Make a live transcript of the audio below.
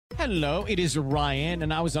Hello, it is Ryan,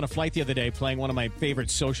 and I was on a flight the other day playing one of my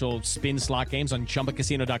favorite social spin slot games on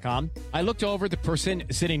ChumbaCasino.com. I looked over at the person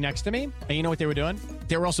sitting next to me, and you know what they were doing?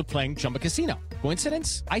 They were also playing Chumba Casino.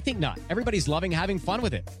 Coincidence? I think not. Everybody's loving having fun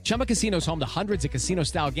with it. Chumba Casino is home to hundreds of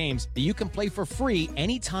casino-style games that you can play for free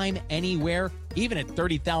anytime, anywhere, even at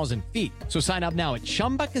 30,000 feet. So sign up now at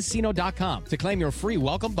ChumbaCasino.com to claim your free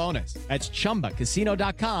welcome bonus. That's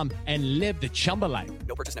ChumbaCasino.com and live the Chumba life.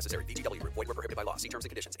 No purchase necessary. VGW. Void where prohibited by law. See terms and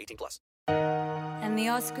conditions. 18+. And the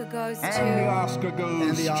Oscar goes to... And the Oscar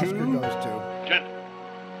goes to... Gentlemen,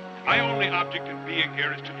 my only object in being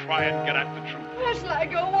here is to try and get at the truth. Where shall I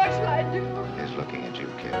go? What shall I do? He's looking at you,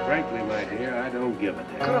 kid. Frankly, my dear, I don't give a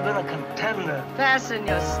damn. Could have been a contender. Fasten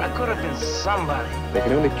your seat. I could have been somebody. They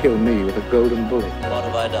can only kill me with a golden bullet. What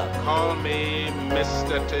have I done? Call me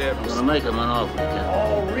Mr. Tibbs. I'm gonna make him an offer again.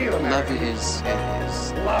 All real Love Americans.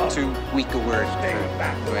 is Love. too weak a word. Stay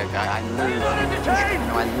back. I loathe you.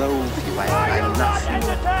 No, I loathe you. I love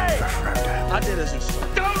you. I did as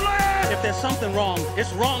instructed. Don't laugh! If there's something wrong,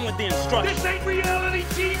 it's wrong with the instruction. This ain't reality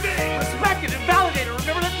TV! Respect it and validate it.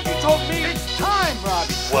 Remember that's what you told me. It's time,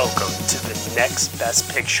 Robbie. Welcome to the Next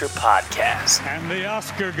Best Picture podcast. And the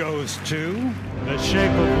Oscar goes to The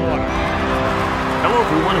Shape of Water. Hello,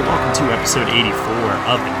 everyone, and welcome to episode 84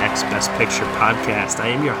 of the Next Best Picture podcast. I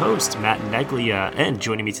am your host, Matt Neglia, and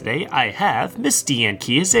joining me today, I have Miss Deanne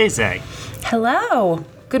Chiazese. Hello.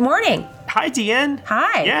 Good morning. Hi, Deanne.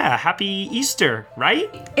 Hi. Yeah, happy Easter, right?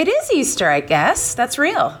 It is Easter, I guess. That's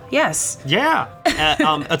real. Yes. Yeah.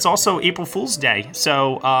 It's also April Fool's Day,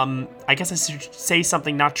 so I guess I should say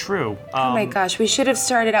something not true. Oh my gosh, we should have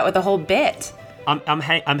started out with a whole bit. I'm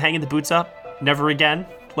hanging the boots up. Never again.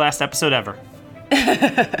 Last episode ever.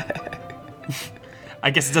 I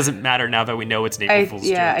guess it doesn't matter now that we know it's an April Fool's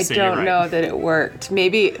joke. I so don't right. know that it worked.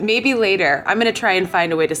 Maybe later. I'm going to try and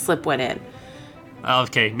find a way to slip one in.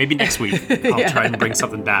 Okay, maybe next week I'll try and bring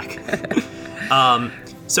something back.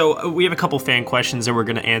 So we have a couple fan questions that we're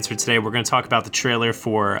going to answer today. We're going to talk about the trailer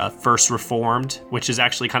for First Reformed, which is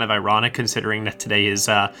actually kind of ironic considering that today is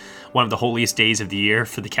one of the holiest days of the year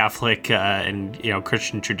for the Catholic and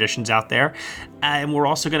Christian traditions out there. And we're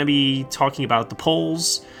also going to be talking about the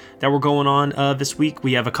polls that were going on this week.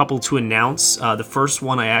 We have a couple to announce. The first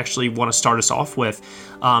one I actually want to start us off with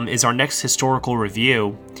is our next historical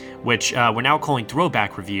review, which we're now calling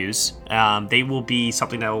Throwback Reviews. They will be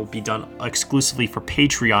something that will be done exclusively for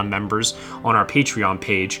Patreon members on our Patreon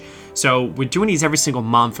page. So we're doing these every single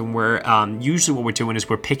month, and we're usually what we're doing is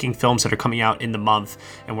we're picking films that are coming out in the month,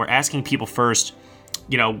 and we're asking people first,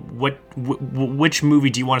 which movie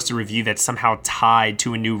do you want us to review that's somehow tied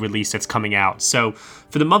to a new release that's coming out? So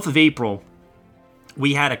for the month of April,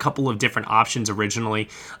 we had a couple of different options originally.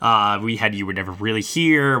 We had You Were Never Really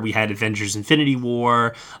Here. We had Avengers: Infinity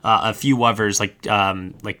War. A few others like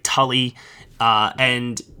Tully,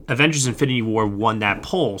 and Avengers: Infinity War won that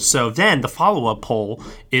poll. So then the follow-up poll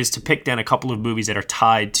is to pick then a couple of movies that are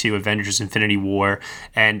tied to Avengers: Infinity War,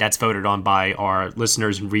 and that's voted on by our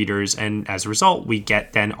listeners and readers. And as a result, we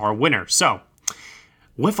get then our winner. So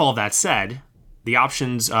with all that said, the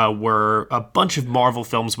options were a bunch of Marvel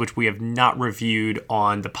films which we have not reviewed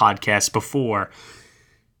on the podcast before.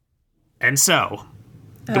 And so,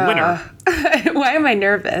 the winner... Why am I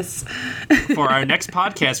nervous? for our next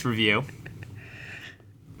podcast review,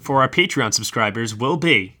 for our Patreon subscribers, will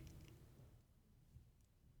be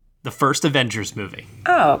the first Avengers movie.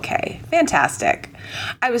 Oh, okay. Fantastic.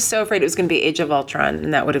 I was so afraid it was going to be Age of Ultron,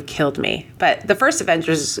 and that would have killed me. But the first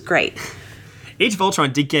Avengers is great. Age of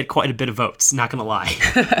Ultron did get quite a bit of votes, not going to lie.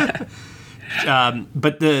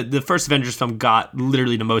 But the first Avengers film got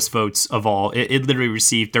literally the most votes of all. It literally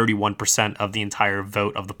received 31% of the entire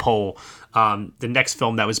vote of the poll. The next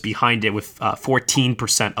film that was behind it with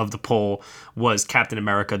 14% of the poll was Captain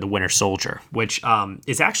America: The Winter Soldier, which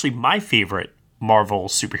is actually my favorite Marvel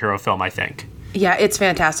superhero film, I think. Yeah, it's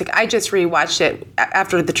fantastic. I just rewatched it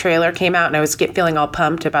after the trailer came out, and I was feeling all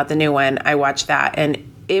pumped about the new one. I watched that, and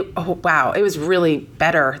it was really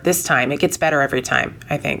better this time. It gets better every time,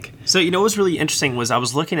 I think. So, what was really interesting was I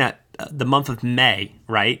was looking at the month of May,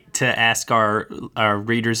 right, to ask our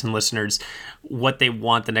readers and listeners what they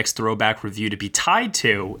want the next throwback review to be tied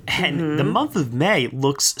to. And the month of May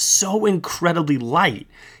looks so incredibly light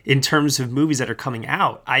in terms of movies that are coming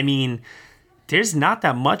out. I mean, there's not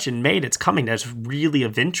that much in May that's coming that's really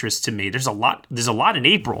of interest to me. There's a lot in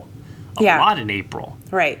April. A lot in April.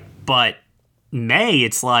 Right. But May,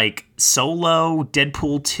 it's like Solo,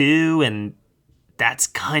 Deadpool 2, and that's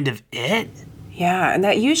kind of it. Yeah, and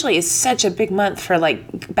that usually is such a big month for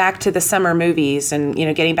like back to the summer movies and, you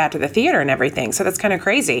know, getting back to the theater and everything. So that's kind of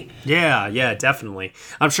crazy. Yeah, definitely.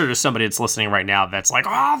 I'm sure there's somebody that's listening right now that's like,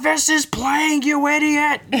 oh, this is playing, you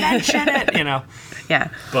idiot. Mention it, you know. Yeah.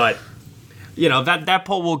 But, you know, that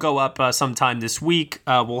poll will go up sometime this week.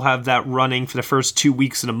 We'll have that running for the first 2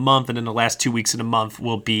 weeks of the month, and then the last 2 weeks of the month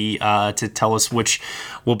will be to tell us which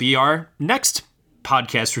will be our next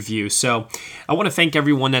podcast review. So I want to thank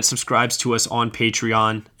everyone that subscribes to us on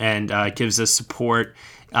Patreon and gives us support.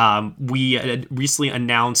 We recently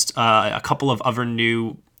announced a couple of other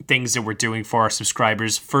new things that we're doing for our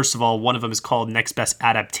subscribers. First of all, one of them is called Next Best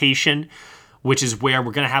Adaptation, which is where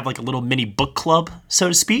we're going to have like a little mini book club, so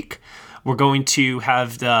to speak. We're going to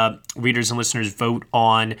have the readers and listeners vote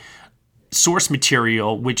on source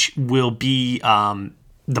material, which will be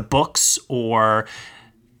the books or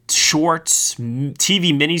shorts,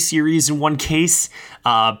 TV miniseries in one case,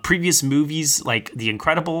 previous movies like The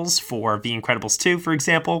Incredibles for The Incredibles 2, for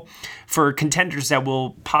example, for contenders that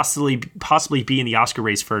will possibly be in the Oscar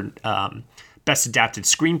race for Best Adapted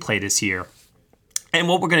Screenplay this year. And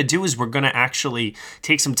what we're going to do is we're going to actually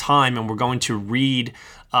take some time and we're going to read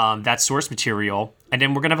that source material, and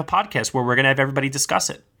then we're going to have a podcast where we're going to have everybody discuss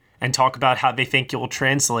it and talk about how they think it will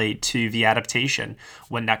translate to the adaptation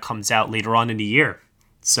when that comes out later on in the year.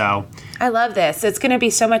 So I love this. It's going to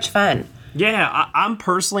be so much fun. Yeah, I'm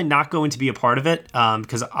personally not going to be a part of it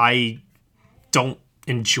because I don't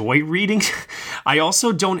enjoy reading. I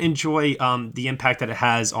also don't enjoy the impact that it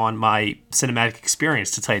has on my cinematic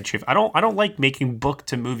experience, to tell you the truth. I don't like making book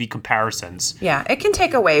to movie comparisons. Yeah, it can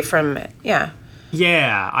take away from it. Yeah.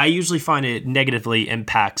 Yeah, I usually find it negatively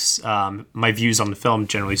impacts my views on the film,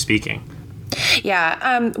 generally speaking.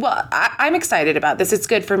 Yeah, well, I'm excited about this. It's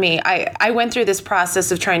good for me. I went through this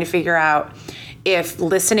process of trying to figure out if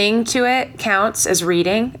listening to it counts as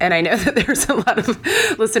reading. And I know that there's a lot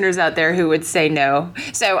of listeners out there who would say no.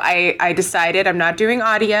 So I decided I'm not doing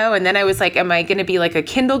audio. And then I was like, am I going to be like a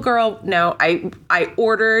Kindle girl? No, I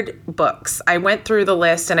ordered books. I went through the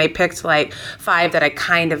list and I picked like 5 that I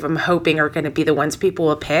kind of am hoping are going to be the ones people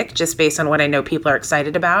will pick just based on what I know people are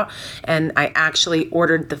excited about. And I actually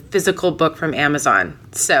ordered the physical book from Amazon.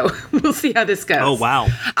 So we'll see how this goes. Oh, wow.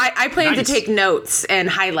 I plan to take notes and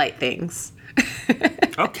highlight things.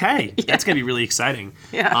 Okay, yeah. That's going to be really exciting.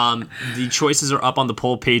 Yeah. The choices are up on the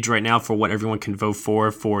poll page right now for what everyone can vote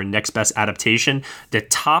for Next Best Adaptation. The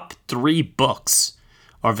top 3 books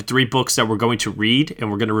are the 3 books that we're going to read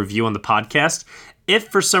and we're going to review on the podcast. If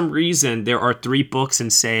for some reason there are 3 books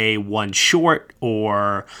and say 1 short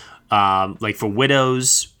or like for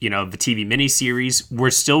Widows, you know, the TV miniseries, we're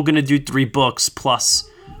still going to do 3 books plus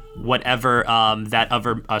whatever that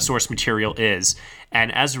other source material is.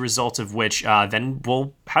 And as a result of which, then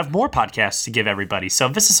we'll have more podcasts to give everybody. So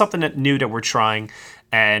this is something new that we're trying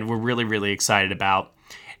and we're really, really excited about.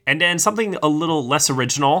 And then something a little less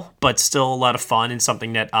original, but still a lot of fun and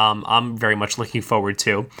something that I'm very much looking forward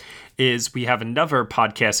to is we have another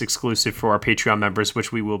podcast exclusive for our Patreon members,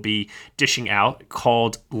 which we will be dishing out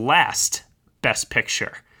called Last Best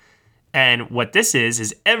Picture. And what this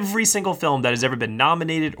is every single film that has ever been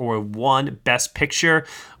nominated or won Best Picture,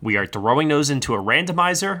 we are throwing those into a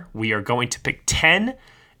randomizer. We are going to pick 10,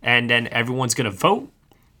 and then everyone's going to vote.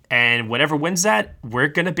 And whatever wins that, we're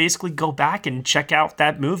going to basically go back and check out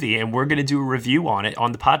that movie, and we're going to do a review on it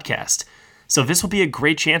on the podcast. So this will be a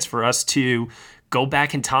great chance for us to go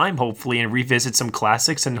back in time, hopefully, and revisit some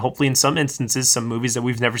classics and hopefully in some instances, some movies that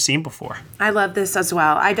we've never seen before. I love this as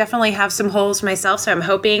well. I definitely have some holes myself, so I'm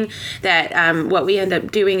hoping that what we end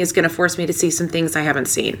up doing is going to force me to see some things I haven't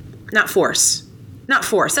seen. Not force.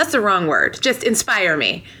 That's the wrong word. Just inspire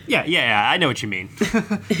me. Yeah, I know what you mean.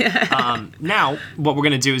 Now, what we're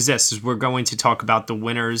going to do is this, is we're going to talk about the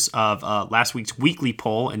winners of last week's weekly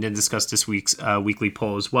poll and then discuss this week's weekly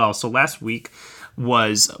poll as well. So last week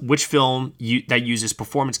was which film that uses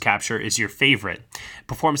performance capture is your favorite.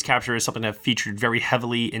 Performance capture is something that featured very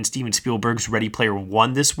heavily in Steven Spielberg's Ready Player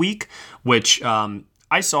One this week, which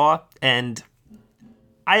I saw, and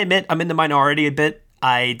I admit I'm in the minority a bit.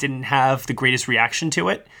 I didn't have the greatest reaction to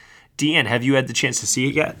it. Deanne, have you had the chance to see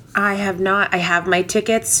it yet? I have not. I have my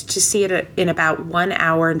tickets to see it in about 1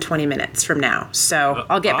 hour and 20 minutes from now. So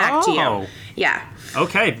I'll get back to you. Yeah.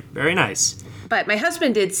 Okay, very nice. But my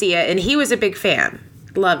husband did see it, and he was a big fan.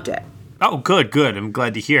 Loved it. Oh, good. I'm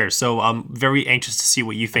glad to hear. So I'm very anxious to see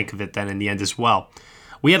what you think of it then in the end as well.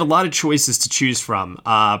 We had a lot of choices to choose from,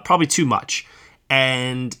 probably too much.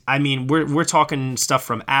 And, I mean, we're talking stuff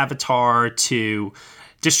from Avatar to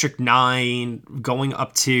District 9, going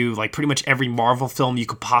up to, like, pretty much every Marvel film you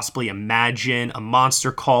could possibly imagine, A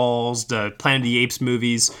Monster Calls, the Planet of the Apes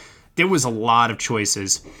movies. there was a lot of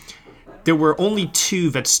choices. There were only 2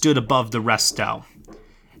 that stood above the rest, though.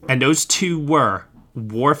 And those 2 were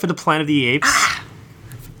War for the Planet of the Apes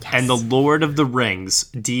and The Lord of the Rings.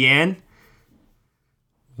 Deanne,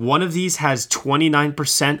 one of these has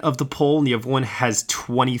 29% of the poll, and the other one has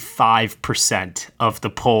 25% of the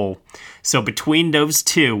poll. So between those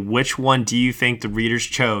 2, which one do you think the readers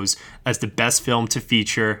chose as the best film to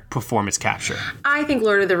feature performance capture? I think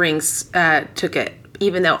Lord of the Rings took it,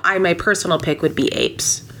 even though my personal pick would be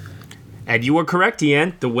Apes. And you were correct,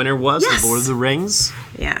 Deanne. The winner was The Lord of the Rings.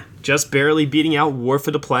 Yeah. Just barely beating out War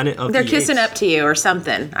for the Planet of the Apes. They're kissing up to you or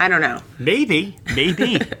something. I don't know. Maybe.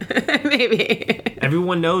 Maybe.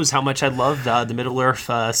 Everyone knows how much I love the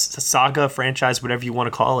Middle-earth saga franchise, whatever you want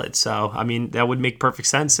to call it. So, I mean, that would make perfect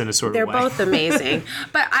sense in a sort of way. They're both amazing.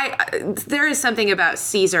 But there is something about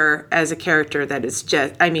Caesar as a character that is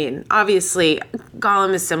just, I mean, obviously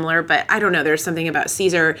Gollum is similar, but I don't know. There's something about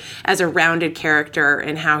Caesar as a rounded character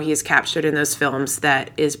and how he is captured in those films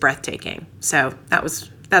that is breathtaking. So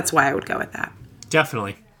that's why I would go with that.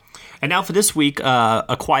 Definitely. And now for this week,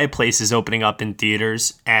 A Quiet Place is opening up in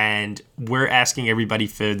theaters, and we're asking everybody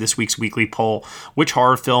for this week's weekly poll, which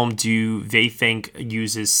horror film do they think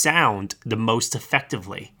uses sound the most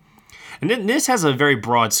effectively? And then this has a very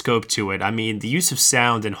broad scope to it. I mean, the use of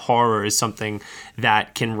sound in horror is something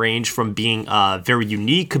that can range from being very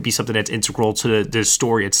unique, could be something that's integral to the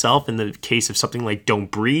story itself, in the case of something like Don't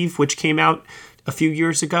Breathe, which came out a few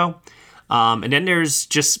years ago. And then there's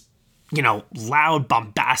just, loud,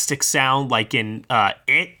 bombastic sound like in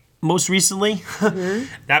It most recently. Mm-hmm.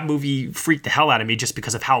 That movie freaked the hell out of me just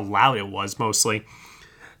because of how loud it was mostly.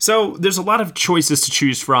 So there's a lot of choices to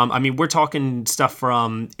choose from. I mean, we're talking stuff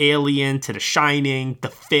from Alien to The Shining, The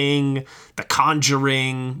Thing, The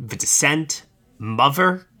Conjuring, The Descent,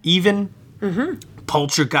 Mother even,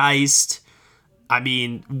 Poltergeist. I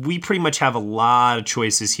mean, we pretty much have a lot of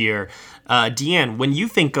choices here. Deanne, when you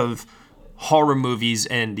think of horror movies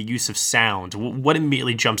and the use of sound, what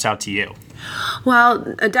immediately jumps out to you?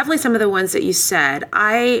 Well, definitely some of the ones that you said.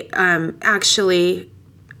 I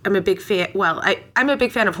I'm a big fan. Well, I'm a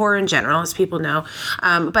big fan of horror in general, as people know.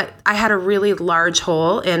 But I had a really large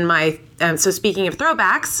hole in my. So speaking of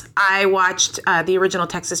throwbacks, I watched the original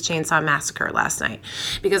Texas Chainsaw Massacre last night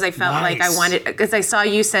because I felt like I wanted. Because I saw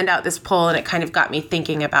you send out this poll, and it kind of got me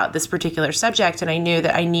thinking about this particular subject, and I knew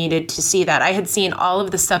that I needed to see that. I had seen all of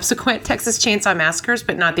the subsequent Texas Chainsaw Massacres,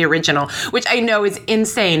 but not the original, which I know is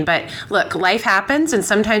insane. But look, life happens, and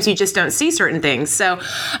sometimes you just don't see certain things. So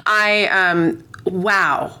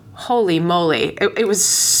wow. Holy moly. It was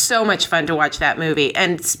so much fun to watch that movie.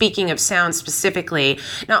 And speaking of sound specifically,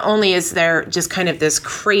 not only is there just kind of this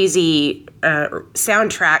crazy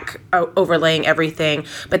soundtrack overlaying everything,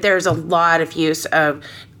 but there's a lot of use of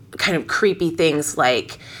kind of creepy things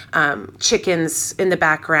like chickens in the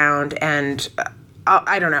background and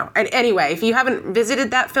I don't know. Anyway, if you haven't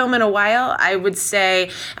visited that film in a while, I would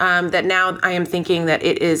say that now I am thinking that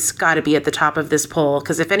it is got to be at the top of this poll,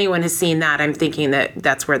 because if anyone has seen that, I'm thinking that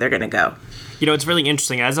that's where they're going to go. It's really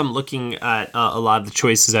interesting. As I'm looking at a lot of the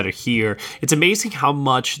choices that are here, it's amazing how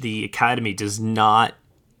much the Academy does not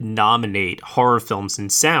nominate horror films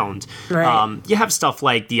in sound. Right. You have stuff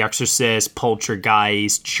like The Exorcist,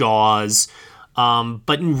 Poltergeist, Jaws.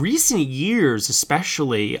 But in recent years,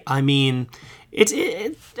 especially, I mean,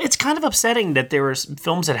 It's kind of upsetting that there are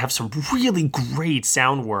films that have some really great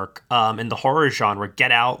sound work in the horror genre. Get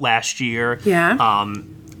Out last year. Yeah.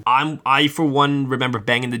 I for one remember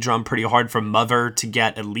banging the drum pretty hard for Mother to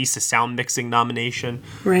get at least a sound mixing nomination.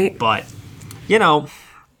 Right. But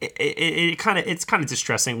it's kind of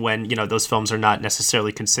distressing when those films are not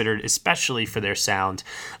necessarily considered, especially for their sound.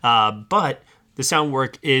 But the sound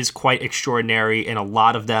work is quite extraordinary in a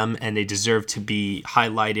lot of them, and they deserve to be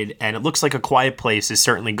highlighted. And it looks like A Quiet Place is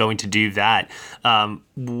certainly going to do that.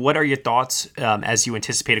 What are your thoughts as you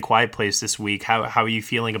anticipate A Quiet Place this week? How are you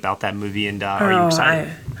feeling about that movie, and are you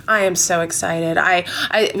excited? I am so excited.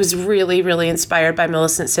 I was really, really inspired by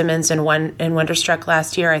Millicent Simmons in Wonderstruck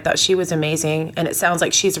last year. I thought she was amazing, and it sounds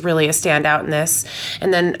like she's really a standout in this.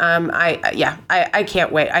 And then I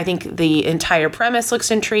can't wait. I think the entire premise looks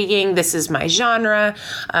intriguing. This is my genre,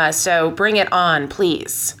 so bring it on,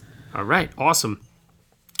 please. All right, awesome.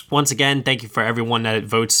 Once again, thank you for everyone that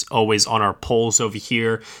votes always on our polls over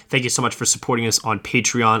here. Thank you so much for supporting us on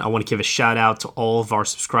Patreon. I want to give a shout out to all of our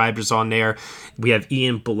subscribers on there. We have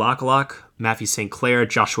Ian Bulakalak, Matthew St. Clair,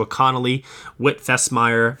 Joshua Connolly, Whit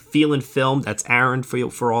Fessmeyer, Phelan Film, that's Aaron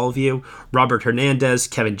for all of you, Robert Hernandez,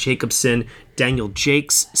 Kevin Jacobson, Daniel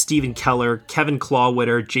Jakes, Stephen Keller, Kevin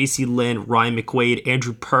Clawwitter, JC Lynn, Ryan McQuaid,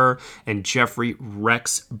 Andrew Purr, and Jeffrey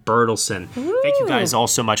Rex Bertelson. Ooh. Thank you guys all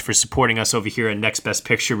so much for supporting us over here at Next Best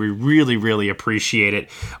Picture. We really, really appreciate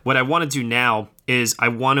it. What I want to do now is I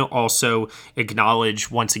want to also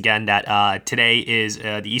acknowledge once again that today is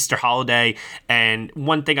the Easter holiday. And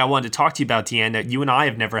one thing I wanted to talk to you about, Deanne, that you and I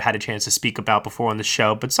have never had a chance to speak about before on the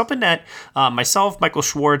show, but something that myself, Michael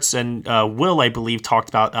Schwartz, and Will, I believe, talked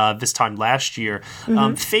about this time last year,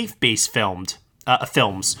 faith-based films.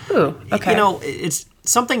 Ooh, okay. You know, it's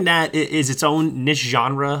something that is its own niche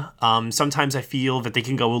genre. Sometimes I feel that they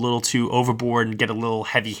can go a little too overboard and get a little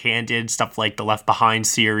heavy-handed, stuff like the Left Behind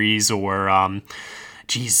series or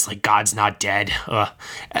like God's Not Dead.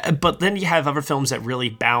 But then you have other films that really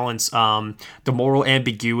balance the moral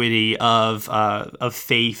ambiguity of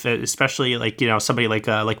faith, especially like, you know, somebody like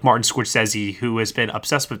Martin Scorsese, who has been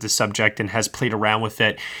obsessed with this subject and has played around with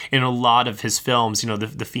it in a lot of his films. You know,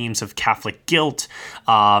 the themes of Catholic guilt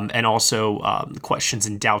and also questions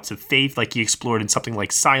and doubts of faith, like he explored in something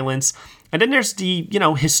like Silence. And then there's the, you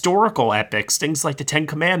know, historical epics, things like the Ten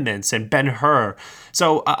Commandments and Ben-Hur.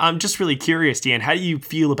 So I'm just really curious, Deanne, how do you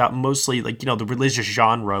feel about mostly, like, you know, the religious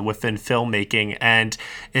genre within filmmaking? And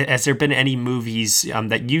has there been any movies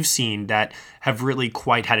that you've seen that have really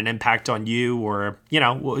quite had an impact on you, or, you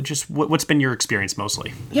know, just what's been your experience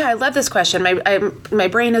mostly? Yeah, I love this question. My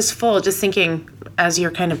brain is full just thinking as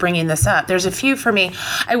you're kind of bringing this up. There's a few for me.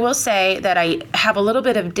 I will say that I have a little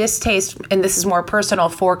bit of distaste, and this is more personal,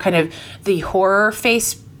 for kind of the horror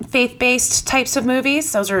faith-based types of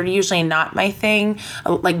movies. Those are usually not my thing.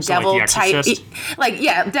 Like so devil like type,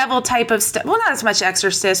 devil type of stuff. Well, not as much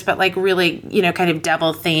Exorcist, but like really, you know, kind of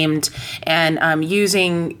devil themed, and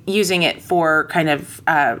using it for kind of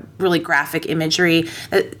really graphic imagery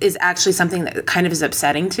is actually something that kind of is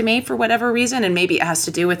upsetting to me for whatever reason, and maybe it has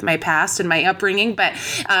to do with my past and my upbringing. But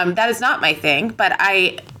that is not my thing. But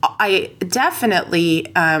I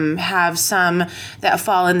definitely have some that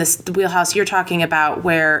fall in the wheelhouse you're talking about,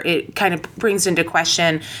 where it kind of brings into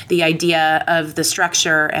question the idea of the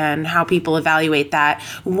structure and how people evaluate that.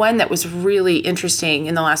 One that was really interesting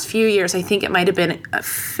in the last few years, I think it might have been a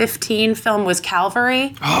 2015 film, was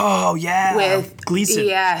Calvary. Oh, yeah. With Gleason.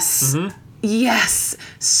 Yes. Mm-hmm. Yes,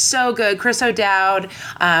 so good. Chris O'Dowd,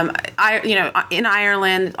 in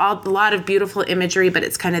Ireland, a lot of beautiful imagery, but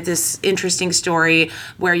it's kind of this interesting story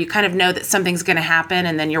where you kind of know that something's going to happen,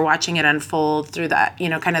 and then you're watching it unfold through that, you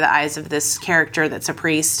know, kind of the eyes of this character that's a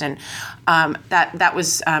priest, and that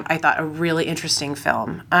was, I thought, a really interesting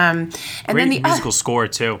film. And great then the musical score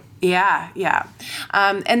too. Yeah.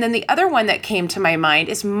 And then the other one that came to my mind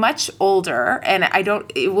is much older, and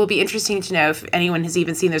it will be interesting to know if anyone has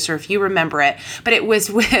even seen this or if you remember it, but it was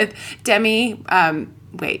with Demi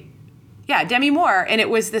Moore, and it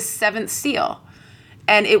was The Seventh Seal.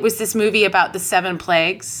 And it was this movie about the 7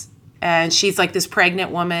 plagues, and she's like this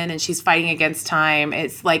pregnant woman, and she's fighting against time.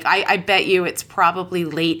 It's like, I bet you it's probably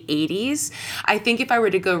late 80s. I think if I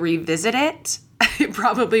were to go revisit it, it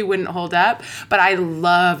probably wouldn't hold up, but I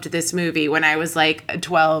loved this movie when I was like a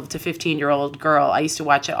 12 to 15-year-old girl. I used to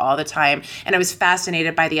watch it all the time, and I was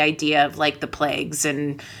fascinated by the idea of like the plagues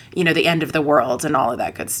and, you know, the end of the world and all of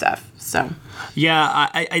that good stuff. So, yeah,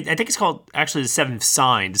 I think it's called actually The Seventh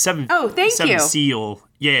Sign. The Seventh. Oh, thank you. Seventh Seal.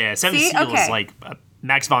 Yeah, Seventh Seal is like a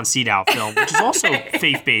Max von Sydow film, which is also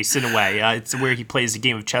faith-based in a way. It's where he plays a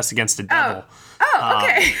game of chess against the devil.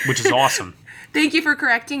 Okay. Which is awesome. Thank you for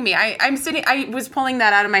correcting me. I was pulling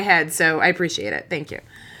that out of my head, so I appreciate it. Thank you.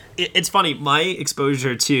 It's funny. My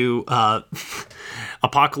exposure to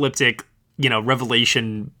apocalyptic, you know,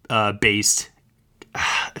 revelation based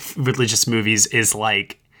religious movies is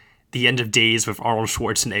like The End of Days with Arnold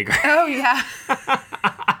Schwarzenegger. Oh yeah.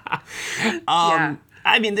 Yeah.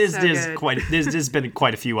 I mean, there's been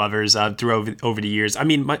quite a few others through over the years. I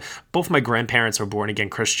mean, both my grandparents were born again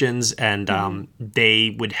Christians, and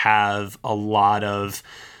they would have a lot of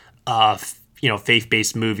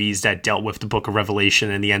faith-based movies that dealt with the Book of Revelation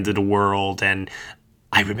and the end of the world. And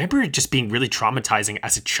I remember it just being really traumatizing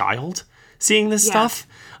as a child seeing this stuff.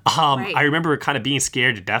 Right. I remember kind of being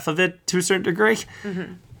scared to death of it to a certain degree.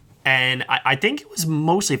 Mm-hmm. And I think it was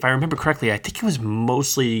mostly, if I remember correctly, I think it was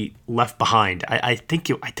mostly Left Behind. I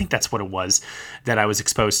think that's what it was that I was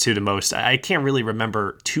exposed to the most. I can't really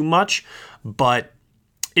remember too much, but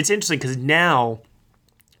it's interesting because now,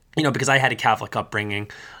 you know, because I had a Catholic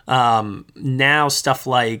upbringing, now stuff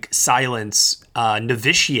like Silence,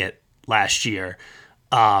 Novitiate last year,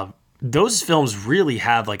 those films really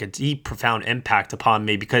have like a deep, profound impact upon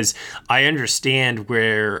me because I understand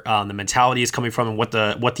where the mentality is coming from and what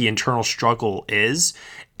the internal struggle is.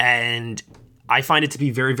 And I find it to be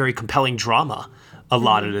very, very compelling drama a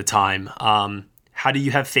lot of the time. How do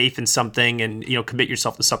you have faith in something and, commit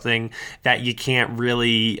yourself to something that you can't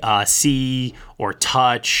really see or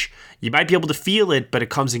touch? You might be able to feel it, but it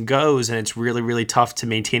comes and goes, and it's really, really tough to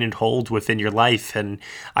maintain and hold within your life. And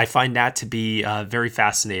I find that to be very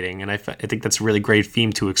fascinating, and I think that's a really great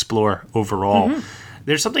theme to explore overall.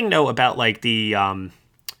 There's something, though, about like the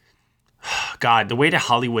the way that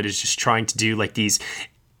Hollywood is just trying to do like these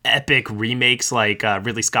epic remakes like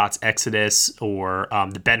Ridley Scott's Exodus or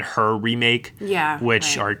the Ben-Hur remake,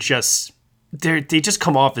 which are just they just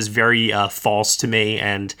come off as very false to me,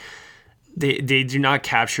 and they do not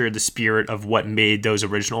capture the spirit of what made those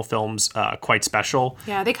original films quite special.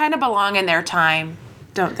 Yeah, they kind of belong in their time,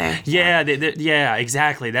 don't they? Yeah, yeah,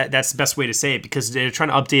 exactly. That's the best way to say it, because they're trying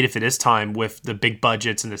to update it for this time with the big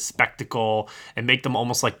budgets and the spectacle and make them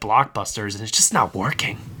almost like blockbusters, and it's just not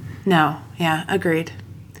working. No, yeah, agreed.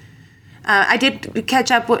 I did catch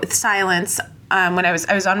up with Silence when I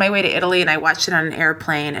was on my way to Italy, and I watched it on an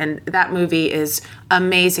airplane, and that movie is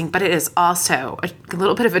amazing, but it is also a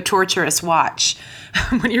little bit of a torturous watch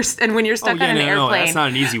when you're stuck on an airplane. No, that's not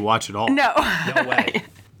an easy watch at all. No way.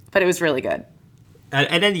 But it was really good.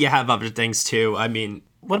 And then you have other things too. I mean,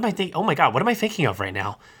 what am I thinking? Oh my God, what am I thinking of right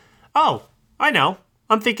now? Oh, I know.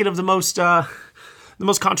 I'm thinking of the most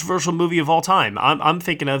controversial movie of all time. I'm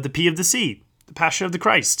thinking of The P of the Sea, The Passion of the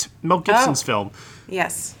Christ, Mel Gibson's film.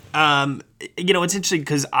 Yes. It's interesting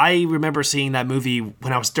because I remember seeing that movie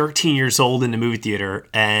when I was 13 years old in the movie theater,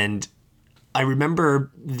 and I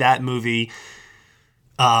remember that movie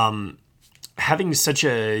having such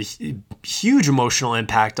a huge emotional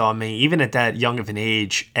impact on me, even at that young of an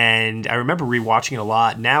age. And I remember rewatching it a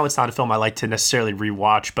lot. Now it's not a film I like to necessarily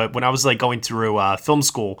rewatch, but when I was like going through film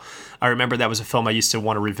school, I remember that was a film I used to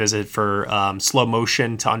want to revisit for slow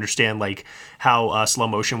motion, to understand like how slow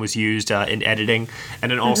motion was used in editing.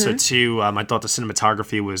 And then also too, I thought the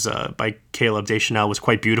cinematography was by Caleb Deschanel was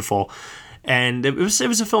quite beautiful. And it was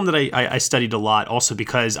a film that I studied a lot, also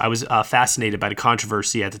because I was fascinated by the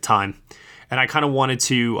controversy at the time. And I kind of wanted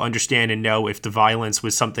to understand and know if the violence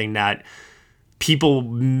was something that people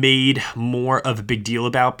made more of a big deal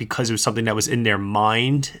about because it was something that was in their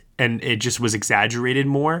mind and it just was exaggerated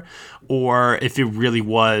more, or if it really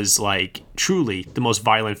was like truly the most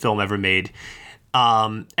violent film ever made.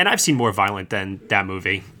 And I've seen more violent than that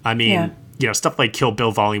movie. I mean, stuff like Kill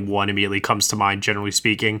Bill Volume 1 immediately comes to mind, generally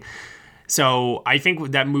speaking. So I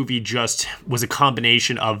think that movie just was a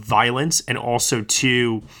combination of violence and also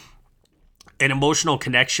to an emotional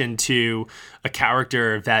connection to a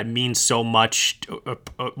character that means so much, a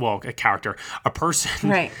person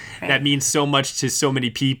right. that means so much to so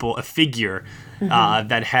many people, a figure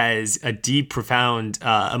that has a deep, profound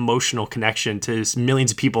emotional connection to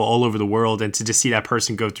millions of people all over the world. And to just see that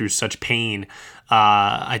person go through such pain,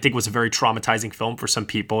 I think was a very traumatizing film for some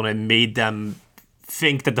people, and it made them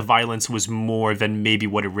think that the violence was more than maybe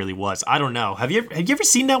what it really was. I don't know. Have you ever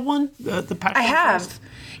seen that one? The Passion? I have.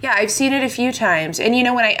 Yeah, I've seen it a few times. And,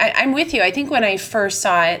 when I'm with you, I think when I first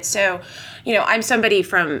saw it, so, I'm somebody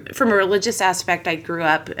from a religious aspect. I grew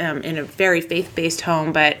up in a very faith-based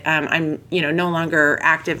home, but I'm, no longer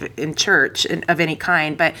active in church of any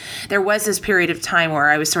kind. But there was this period of time where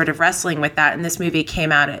I was sort of wrestling with that, and this movie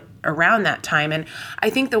came out around that time. And I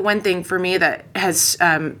think the one thing for me that has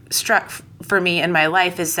struck for me in my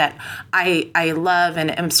life is that I love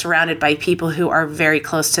and am surrounded by people who are very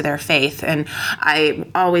close to their faith. And I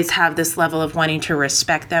always have this level of wanting to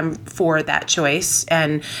respect them for that choice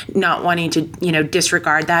and not wanting to,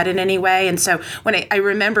 disregard that in any way. And so when I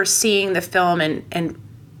remember seeing the film and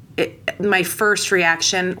my first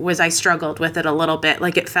reaction was I struggled with it a little bit.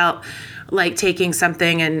 Like it felt like taking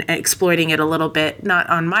something and exploiting it a little bit, not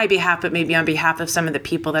on my behalf, but maybe on behalf of some of the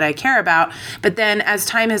people that I care about. But then as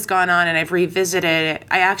time has gone on and I've revisited it,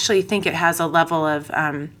 I actually think it has a level of,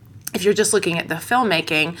 if you're just looking at the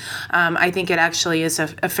filmmaking, I think it actually is a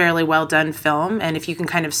fairly well done film. And if you can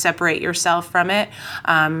kind of separate yourself from it,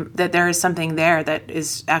 that there is something there that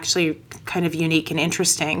is actually kind of unique and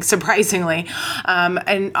interesting, surprisingly.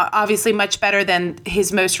 And obviously much better than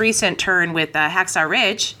his most recent turn with Hacksaw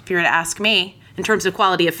Ridge, if you were to ask me, in terms of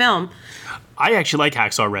quality of film. I actually like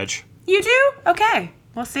Hacksaw Ridge. You do? Okay.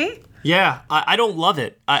 We'll see. Yeah, I don't love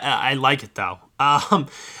it. I like it, though.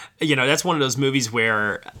 That's one of those movies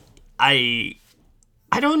where I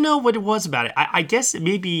don't know what it was about it. I guess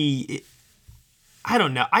maybe I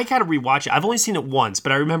don't know. I gotta rewatch it. I've only seen it once,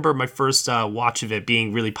 but I remember my first watch of it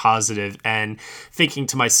being really positive and thinking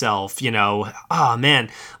to myself, oh man,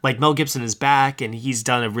 like Mel Gibson is back and he's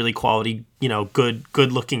done a really quality, good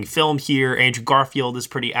looking film here. Andrew Garfield is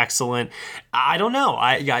pretty excellent. I don't know.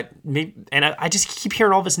 I just keep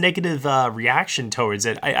hearing all this negative reaction towards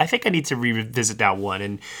it. I think I need to revisit that one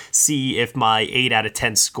and see if my 8 out of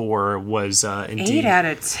 10 score was indeed 8 out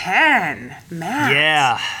of 10, Matt.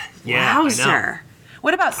 Yeah. Wowzer.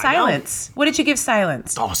 What about Silence? What did you give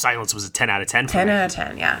Silence? Oh, Silence was a 10 out of 10 for 10 me. out of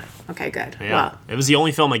 10, yeah. Okay, good. Yeah. Well, it was the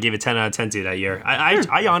only film I gave a 10 out of 10 to that year.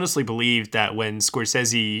 I honestly believe that when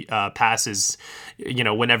Scorsese passes,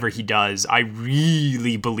 whenever he does, I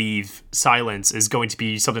really believe Silence is going to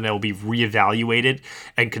be something that will be reevaluated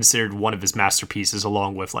and considered one of his masterpieces,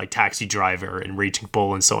 along with like Taxi Driver and Raging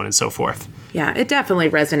Bull and so on and so forth. yeah, it definitely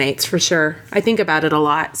resonates for sure. I think about it a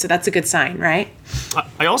lot, so that's a good sign, right?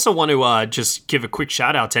 I also want to just give a quick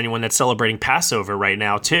shout out to anyone that's celebrating Passover right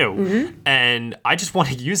now too. Mm-hmm. And I just want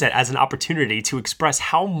to use that as an opportunity to express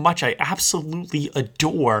how much I absolutely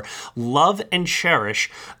adore, love, and cherish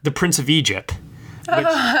The Prince of Egypt. Which,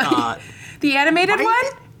 The animated one?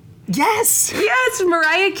 Yes! Yes,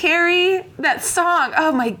 Mariah Carey, that song.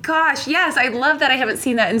 Oh my gosh, yes, I love that. I haven't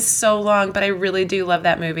seen that in so long, but I really do love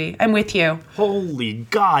that movie. I'm with you. Holy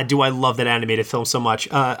God, do I love that animated film so much.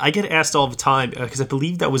 I get asked all the time, because I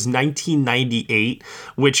believe that was 1998,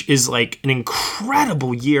 which is like an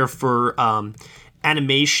incredible year for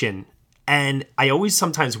animation. And I always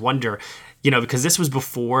sometimes wonder, because this was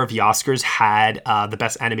before the Oscars had the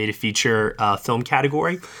Best Animated Feature film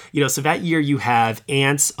category. So that year you have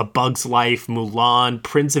Ants, A Bug's Life, Mulan,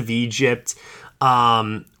 Prince of Egypt.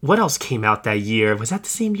 What else came out that year? Was that the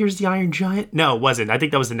same year as The Iron Giant? No, it wasn't. I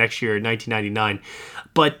think that was the next year, 1999.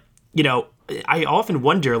 But, I often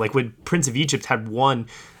wonder, like, would Prince of Egypt had won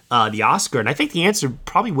the Oscar? And I think the answer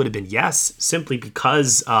probably would have been yes, simply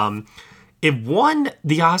because it won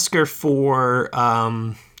the Oscar for...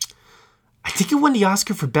 I think it won the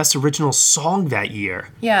Oscar for Best Original Song that year.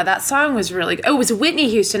 Yeah, that song was really good. Oh, it was Whitney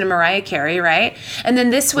Houston and Mariah Carey, right? And then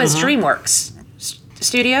this was DreamWorks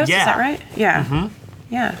Studios, Yeah. Is that right? Yeah. Mm-hmm.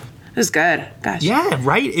 Yeah. It was good. Gosh. Yeah,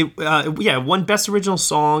 right? It won Best Original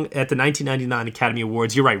Song at the 1999 Academy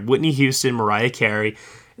Awards. You're right, Whitney Houston, Mariah Carey.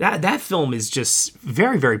 That film is just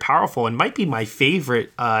very, very powerful and might be my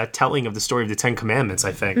favorite telling of the story of the Ten Commandments,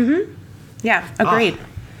 I think. Mm-hmm. Yeah, agreed.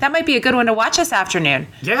 That might be a good one to watch this afternoon.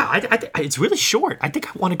 Yeah, it's really short. I think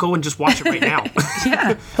I want to go and just watch it right now.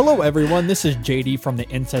 Yeah. Hello, everyone. This is JD from the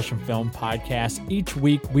In Session Film Podcast. Each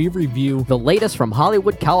week, we review the latest from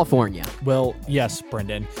Hollywood, California. Well, yes,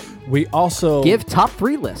 Brendan. We also give top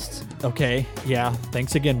 3 lists. Okay. Yeah.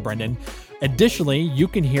 Thanks again, Brendan. Additionally, you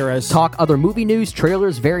can hear us talk other movie news,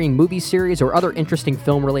 trailers, varying movie series, or other interesting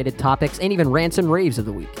film-related topics, and even rants and raves of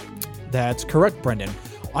the week. That's correct, Brendan.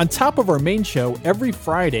 On top of our main show, every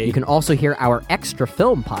Friday... you can also hear our extra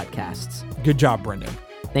film podcasts. Good job, Brendan.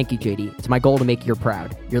 Thank you, JD. It's my goal to make you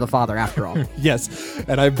proud. You're the father, after all. Yes,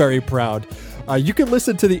 and I'm very proud. You can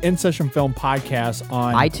listen to the In Session Film Podcast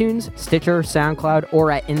on... iTunes, Stitcher, SoundCloud,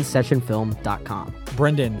 or at InSessionFilm.com.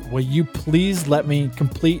 Brendan, will you please let me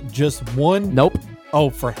complete just one... Nope. Oh,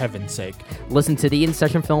 for heaven's sake. Listen to the In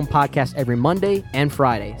Session Film Podcast every Monday and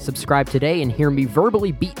Friday. Subscribe today and hear me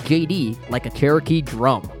verbally beat JD like a Cherokee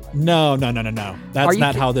drum. No. That's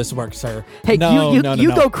not how this works, sir. Hey, no,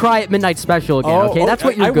 you go cry at Midnight Special again, okay? That's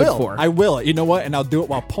what you're good for. I will. You know what? And I'll do it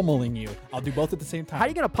while pummeling you. I'll do both at the same time. How are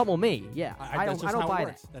you going to pummel me? Yeah, I don't buy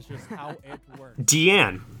that. That's just how it works.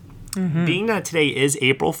 Deanne, being that today is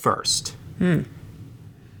April 1st,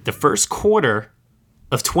 the first quarter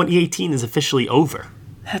of 2018 is officially over.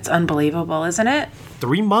 That's unbelievable, isn't it?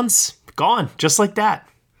 3 months gone, just like that.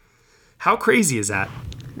 How crazy is that?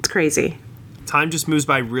 It's crazy. Time just moves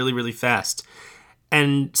by really, really fast.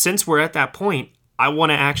 And since we're at that point, I want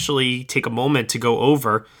to actually take a moment to go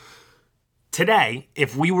over today,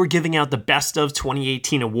 if we were giving out the best of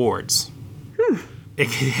 2018 awards.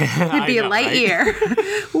 It'd be a light year.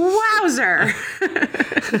 Wowzer.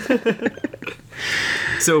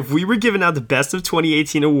 So if we were giving out the best of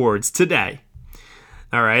 2018 awards today,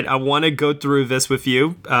 all right, I want to go through this with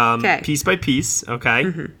you piece by piece, okay?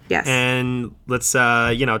 Mm-hmm. Yes. And let's,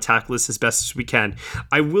 tackle this as best as we can.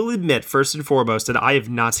 I will admit, first and foremost, that I have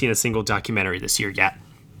not seen a single documentary this year yet.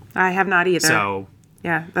 I have not either. So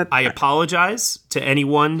yeah, I apologize to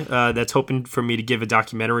anyone that's hoping for me to give a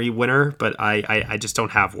documentary winner, but I just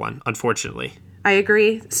don't have one, unfortunately. I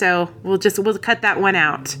agree. So we'll cut that one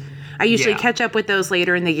out. I usually catch up with those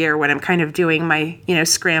later in the year when I'm kind of doing my,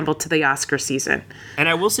 scramble to the Oscar season. And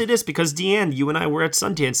I will say this, because Deanne, you and I were at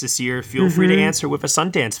Sundance this year. Feel free to answer with a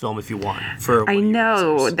Sundance film if you want. I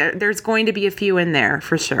know. There's going to be a few in there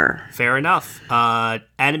for sure. Fair enough.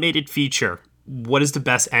 Animated feature. What is the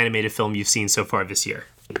best animated film you've seen so far this year?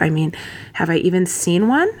 I mean, have I even seen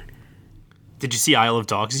one? Did you see Isle of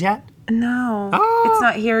Dogs yet? No. It's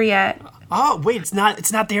not here yet. Oh, wait, it's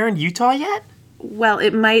not there in Utah yet? Well,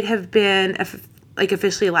 it might have been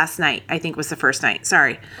officially last night, I think was the first night.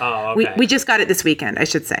 Sorry. Oh, okay. We just got it this weekend, I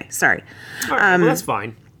should say. Sorry. All right, well, that's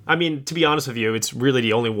fine. I mean, to be honest with you, it's really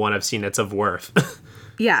the only one I've seen that's of worth.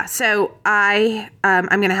 Yeah, so I'm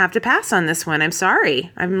going to have to pass on this one. I'm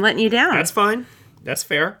sorry. I'm letting you down. That's fine. That's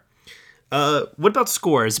fair. What about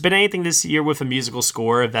score? Has there been anything this year with a musical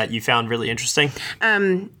score that you found really interesting?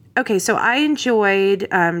 Okay, so I enjoyed...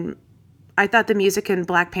 I thought the music in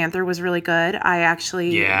Black Panther was really good. I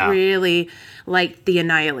actually really liked the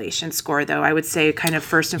Annihilation score, though. I would say kind of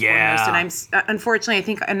first and foremost. And unfortunately, I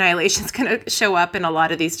think Annihilation's going to show up in a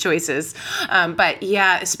lot of these choices. But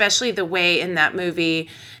yeah, especially the way in that movie,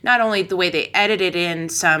 not only the way they edited in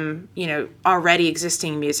some, already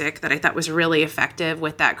existing music that I thought was really effective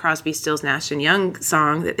with that Crosby, Stills, Nash & Young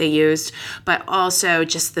song that they used, but also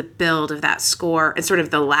just the build of that score and sort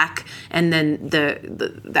of the lack, and then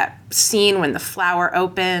that scene when the flower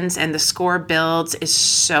opens and the score builds is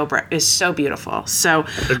so beautiful. So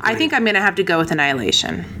agreed. I think I'm going to have to go with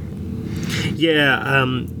Annihilation. Yeah,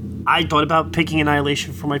 I thought about picking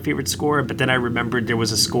Annihilation for my favorite score, but then I remembered there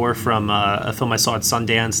was a score from a film I saw at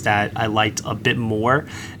Sundance that I liked a bit more,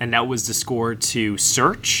 and that was the score to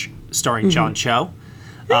Search, starring John Cho,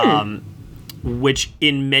 which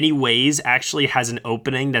in many ways actually has an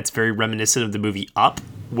opening that's very reminiscent of the movie Up,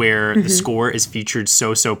 where the score is featured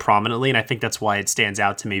so prominently, and I think that's why it stands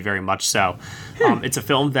out to me very much so. It's a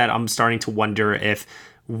film that I'm starting to wonder if,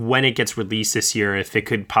 when it gets released this year, if it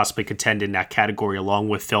could possibly contend in that category along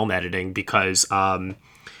with film editing, because the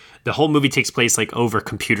whole movie takes place over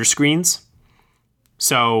computer screens.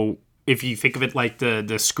 So if you think of it like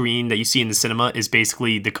the screen that you see in the cinema is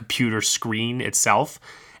basically the computer screen itself.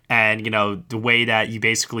 And, the way that you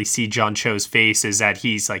basically see John Cho's face is that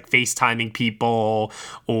he's FaceTiming people,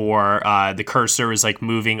 or the cursor is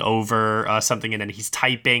moving over something, and then he's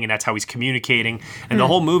typing, and that's how he's communicating. And the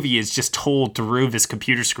whole movie is just told through this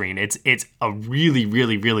computer screen. It's a really,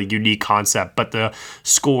 really, really unique concept. But the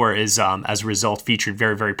score is, as a result, featured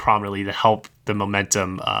very, very prominently to help the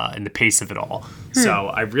momentum and the pace of it all. So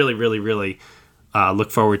I really, really, really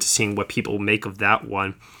look forward to seeing what people make of that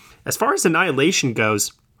one. As far as Annihilation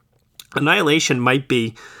goes, Annihilation might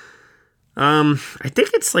be, I think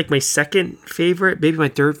it's my second favorite, maybe my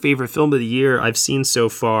third favorite film of the year I've seen so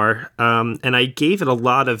far. And I gave it a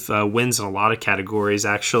lot of wins in a lot of categories,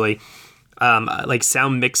 actually.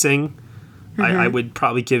 Sound mixing, I would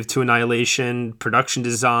probably give to Annihilation. Production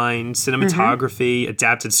design, cinematography,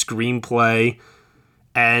 adapted screenplay,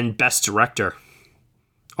 and best director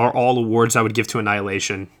are all awards I would give to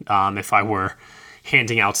Annihilation if I were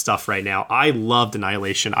handing out stuff right now. I loved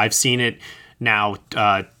Annihilation. I've seen it now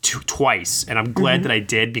twice, and I'm glad that I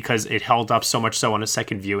did, because it held up so much so on a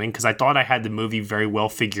second viewing, because I thought I had the movie very well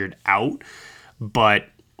figured out, but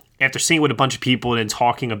after seeing it with a bunch of people and then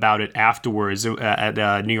talking about it afterwards at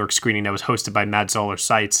a New York screening that was hosted by Matt Zoller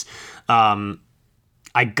Seitz,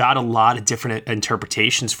 I got a lot of different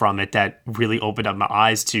interpretations from it that really opened up my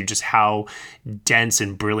eyes to just how dense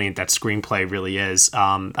and brilliant that screenplay really is.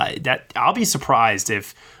 I'll be surprised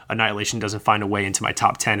if Annihilation doesn't find a way into my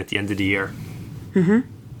top 10 at the end of the year.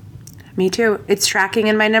 Me too. It's tracking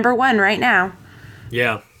in my number 1 right now.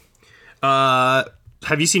 Yeah.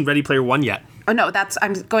 Have you seen Ready Player One yet? Oh no,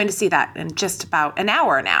 I'm going to see that in just about an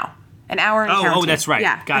hour now. An hour and counting. Oh, that's right.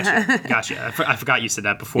 Yeah. Gotcha. I forgot you said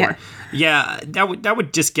that before. Yeah, that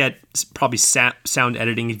would just get probably sound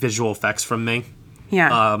editing, visual effects from me.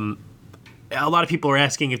 Yeah. A lot of people are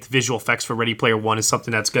asking if the visual effects for Ready Player One is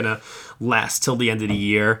something that's going to last till the end of the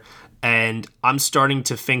year. And I'm starting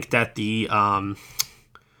to think that the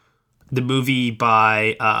movie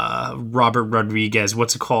by Robert Rodriguez,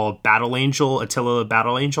 what's it called? Battle Angel, Attila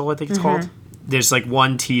Battle Angel, I think it's called. There's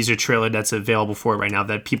one teaser trailer that's available for it right now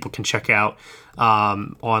that people can check out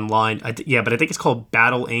online. But I think it's called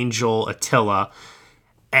Battle Angel Attila.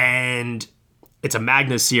 And it's a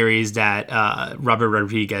Magna series that Robert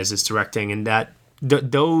Rodriguez is directing, and that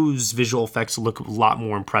those visual effects look a lot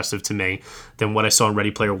more impressive to me than what I saw in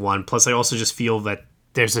Ready Player One. Plus, I also just feel that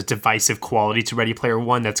there's a divisive quality to Ready Player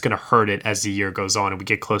One that's going to hurt it as the year goes on and we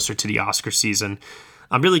get closer to the Oscar season.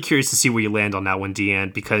 I'm really curious to see where you land on that one,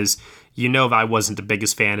 Deanne, because you know I wasn't the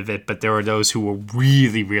biggest fan of it, but there are those who will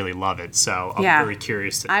really, really love it. So I'm very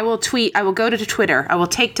curious. I will tweet. I will go to Twitter. I will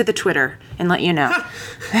take to the Twitter and let you know.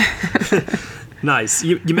 Nice.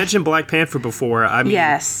 You mentioned Black Panther before. I mean,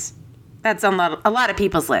 yes. That's on a lot of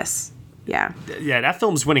people's lists. Yeah. Yeah, that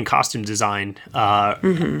film's winning costume design.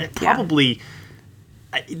 Probably.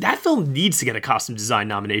 That film needs to get a costume design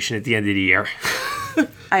nomination at the end of the year.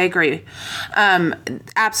 I agree.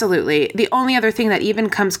 Absolutely. The only other thing that even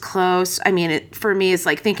comes close, I mean, for me, is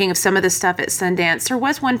like thinking of some of the stuff at Sundance. There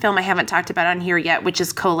was one film I haven't talked about on here yet, which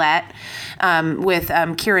is Colette with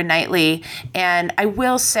Keira Knightley. And I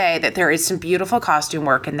will say that there is some beautiful costume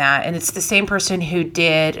work in that. And it's the same person who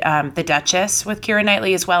did The Duchess with Keira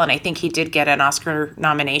Knightley as well. And I think he did get an Oscar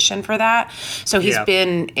nomination for that. So he's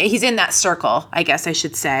in that circle, I guess I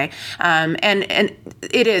should say. And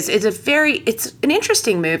it's an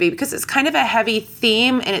interesting movie because it's kind of a heavy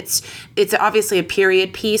theme, and it's obviously a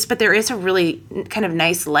period piece, but there is a really kind of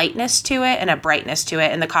nice lightness to it and a brightness to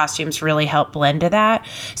it, and the costumes really help blend to that.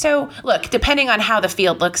 So look, depending on how the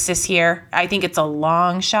field looks this year, I think it's a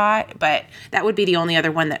long shot, but that would be the only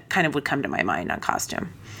other one that kind of would come to my mind on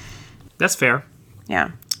costume. That's fair.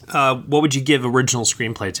 Yeah. What would you give original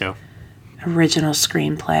screenplay to? Original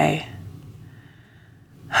screenplay.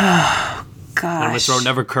 Oh, gosh. I'm going to throw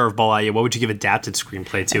another curveball at you. What would you give adapted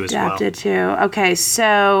screenplay to as well? Adapted to. Okay,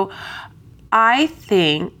 so I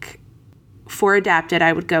think for adapted,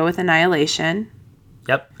 I would go with Annihilation.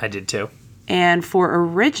 Yep, I did too. And for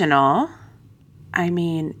original, I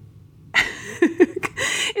mean,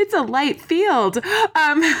 it's a light field.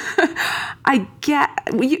 I get,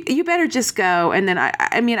 you better just go. And then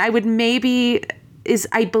I would maybe,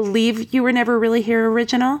 I believe You Were Never Really Here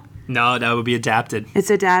original? No, that would be adapted. It's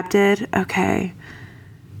adapted? Okay.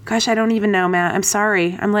 Gosh, I don't even know, Matt. I'm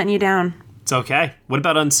sorry. I'm letting you down. It's okay. What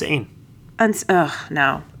about Unsane?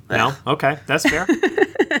 No. No? Okay, that's fair.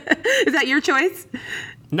 Is that your choice?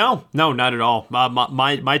 No, not at all.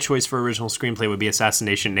 My choice for original screenplay would be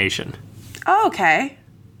Assassination Nation. Oh, okay.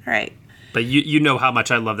 All right. But you know how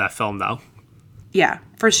much I love that film, though. Yeah,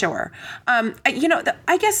 for sure.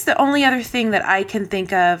 I guess the only other thing that I can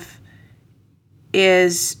think of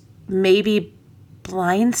is maybe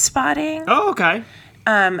Blind Spotting. Oh, okay.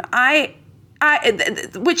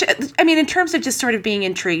 Which in terms of just sort of being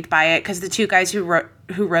intrigued by it, because the two guys who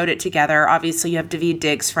wrote it together, obviously you have Daveed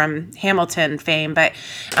Diggs from Hamilton fame, but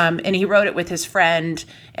and he wrote it with his friend,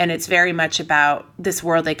 and it's very much about this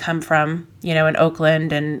world they come from, in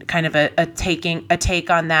Oakland, and kind of a take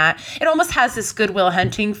on that. It almost has this Good Will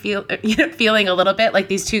Hunting feeling a little bit, like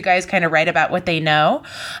these two guys kind of write about what they know,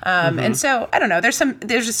 and so I don't know. There's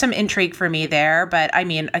just some intrigue for me there, but I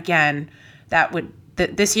mean, again,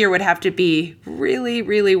 this year would have to be really,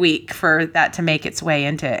 really weak for that to make its way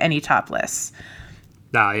into any top lists.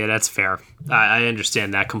 No, yeah, that's fair. I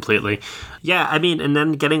understand that completely. Yeah, I mean, and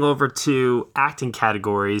then getting over to acting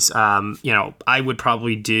categories, I would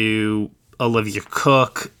probably do Olivia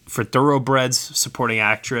Cooke for Thoroughbreds, supporting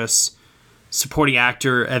actress, supporting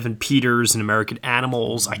actor Evan Peters in American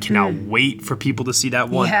Animals. I cannot wait for people to see that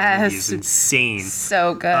one. Yes. That movie is insane.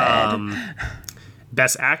 So good.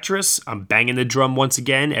 Best Actress, I'm banging the drum once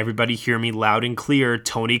again. Everybody hear me loud and clear.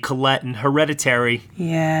 Toni Collette in Hereditary.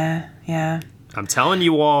 Yeah. I'm telling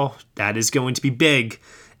you all, that is going to be big.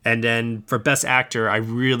 And then for Best Actor, I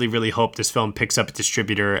really, really hope this film picks up a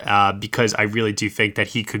distributor because I really do think that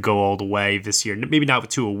he could go all the way this year. Maybe not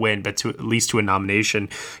to a win, but at least to a nomination.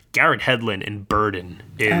 Garrett Hedlund in Burden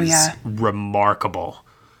is remarkable.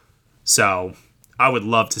 So I would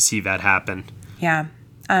love to see that happen. Yeah.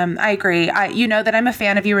 I agree. You know that I'm a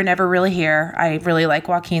fan of You Were Never Really Here. I really like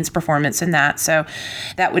Joaquin's performance in that. So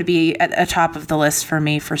that would be at the top of the list for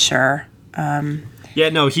me for sure. Yeah,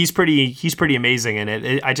 no, he's pretty amazing in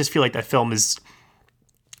it. I just feel like that film is,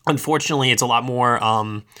 unfortunately, it's a lot more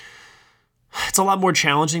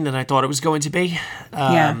challenging than I thought it was going to be.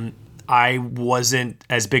 I wasn't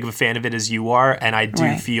as big of a fan of it as you are, and I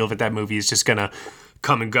do feel that movie is just gonna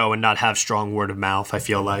come and go and not have strong word of mouth. I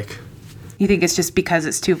feel like. You think it's just because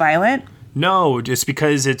it's too violent? No, just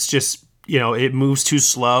because it's just, it moves too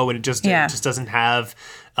slow, and it just doesn't have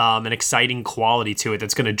an exciting quality to it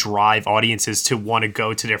that's going to drive audiences to want to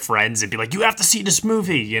go to their friends and be like, you have to see this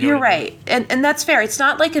movie. You're right. And that's fair. It's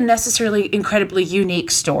not like a necessarily incredibly unique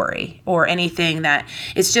story or anything that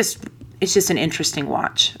it's just an interesting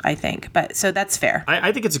watch, I think. But so that's fair.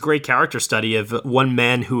 I think it's a great character study of one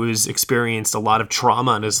man who has experienced a lot of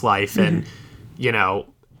trauma in his life and,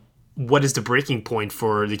 what is the breaking point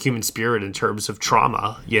for the human spirit in terms of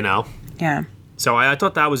trauma, Yeah. So I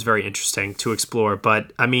thought that was very interesting to explore.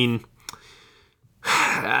 But, I mean,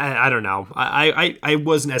 I don't know. I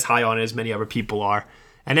wasn't as high on it as many other people are.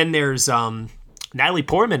 And then there's Natalie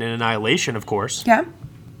Portman in Annihilation, of course. Yeah,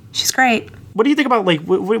 she's great. What do you think about, like,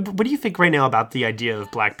 what do you think right now about the idea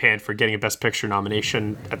of Black Panther getting a Best Picture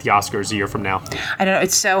nomination at the Oscars a year from now? I don't know.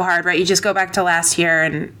 It's so hard, right? You just go back to last year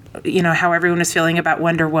and, you know, how everyone was feeling about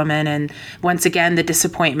Wonder Woman and once again, the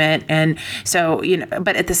disappointment. And so, you know,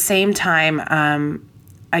 but at the same time,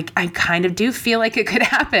 I kind of do feel like it could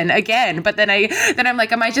happen again. But then I'm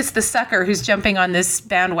like, am I just the sucker who's jumping on this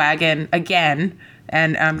bandwagon again?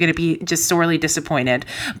 And I'm going to be just sorely disappointed.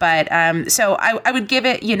 But so I would give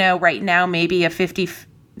it, you know, right now, maybe a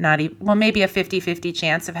 50-50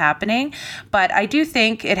 chance of happening. But I do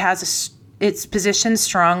think it has it's positioned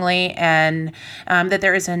strongly, and that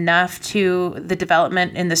there is enough to the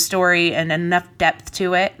development in the story and enough depth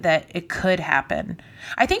to it that it could happen.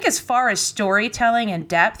 I think as far as storytelling and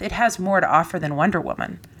depth, it has more to offer than Wonder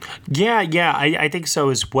Woman. Yeah, I think so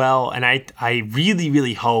as well. And I really,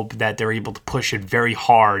 really hope that they're able to push it very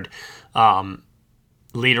hard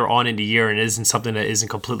later on in the year, and it isn't something that isn't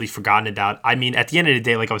completely forgotten about. I mean, at the end of the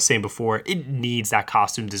day, like I was saying before, it needs that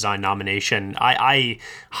costume design nomination. I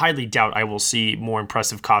highly doubt I will see more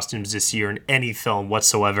impressive costumes this year in any film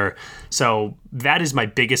whatsoever. So that is my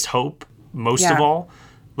biggest hope, most of all.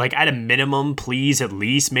 Like, at a minimum, please at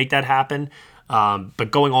least make that happen.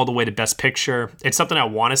 But going all the way to Best Picture, it's something I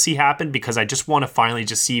want to see happen because I just want to finally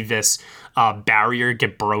just see this barrier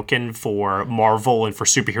get broken for Marvel and for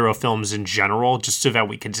superhero films in general, just so that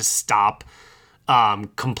we can just stop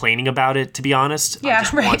complaining about it, to be honest. Yeah, I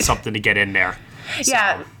just want something to get in there.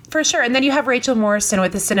 Yeah. For sure. And then you have Rachel Morrison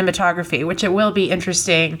with the cinematography, which it will be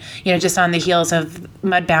interesting, you know, just on the heels of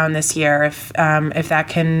Mudbound this year, if that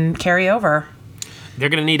can carry over. They're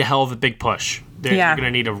going to need a hell of a big push. They're going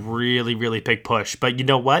to need a really, really big push. But you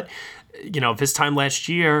know what? You know, this time last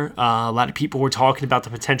year, a lot of people were talking about the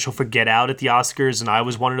potential for Get Out at the Oscars, and I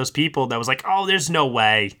was one of those people that was like, oh, there's no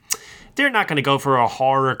way. They're not going to go for a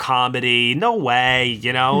horror comedy. No way,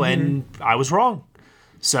 you know? And I was wrong.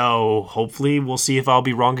 So hopefully we'll see if I'll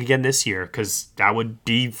be wrong again this year, because that would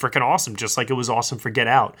be freaking awesome, just like it was awesome for Get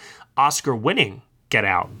Out. Oscar-winning Get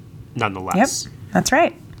Out, nonetheless. Yep, that's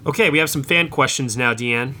right. Okay, we have some fan questions now,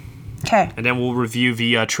 Deanne. Okay. And then we'll review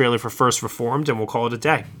the trailer for First Reformed, and we'll call it a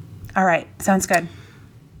day. All right, sounds good.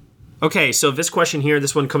 Okay, so this question here,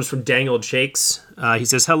 this one comes from Daniel Jakes. He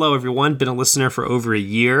says, hello, everyone. Been a listener for over a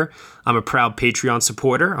year. I'm a proud Patreon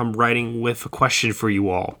supporter. I'm writing with a question for you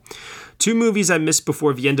all. 2 movies I missed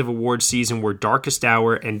before the end of award season were Darkest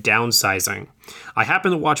Hour and Downsizing. I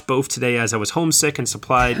happened to watch both today as I was homesick and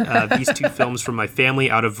supplied these 2 films from my family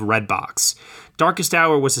out of Redbox. Darkest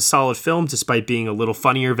Hour was a solid film, despite being a little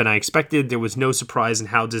funnier than I expected. There was no surprise in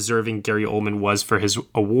how deserving Gary Oldman was for his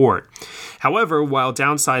award. However, while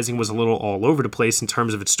Downsizing was a little all over the place in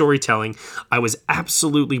terms of its storytelling, I was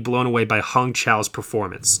absolutely blown away by Hong Chau's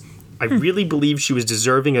performance. I really believe she was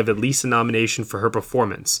deserving of at least a nomination for her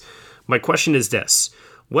performance. My question is this.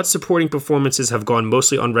 What supporting performances have gone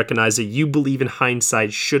mostly unrecognized that you believe in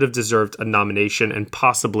hindsight should have deserved a nomination and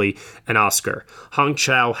possibly an Oscar? Hong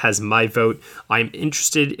Chau has my vote. I'm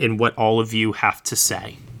interested in what all of you have to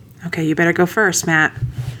say. Okay, you better go first, Matt.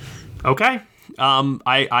 Okay. You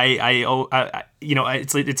know,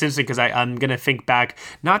 it's interesting because I'm going to think back,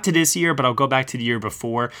 not to this year, but I'll go back to the year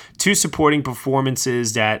before. 2 supporting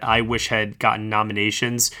performances that I wish had gotten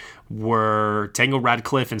nominations were Daniel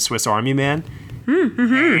Radcliffe and Swiss Army Man.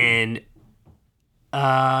 And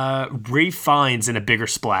Ralph Fiennes in A Bigger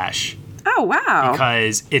Splash. Oh, wow.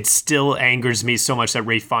 Because it still angers me so much that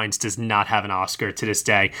Ralph Fiennes does not have an Oscar to this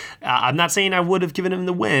day. I'm not saying I would have given him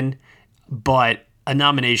the win, but a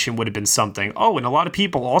nomination would have been something. Oh, and a lot of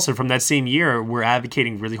people also from that same year were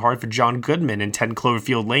advocating really hard for John Goodman in 10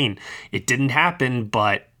 Cloverfield Lane. It didn't happen,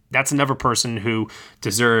 but that's another person who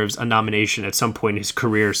deserves a nomination at some point in his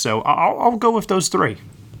career. So I'll go with those 3.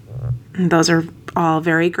 Those are all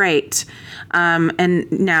very great.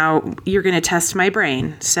 And now you're going to test my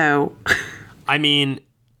brain. So, I mean,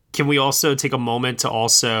 can we also take a moment to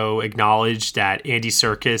also acknowledge that Andy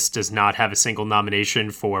Serkis does not have a single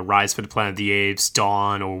nomination for Rise for the Planet of the Apes,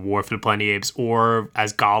 Dawn, or War for the Planet of the Apes, or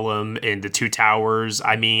as Gollum in The Two Towers?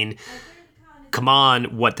 I mean, come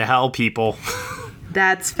on, what the hell, people?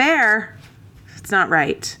 That's fair. It's not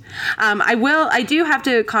right. I do have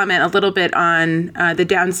to comment a little bit on the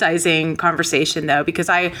Downsizing conversation, though, because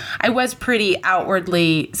I was pretty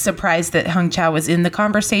outwardly surprised that Hong Chau was in the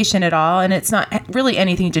conversation at all. And it's not really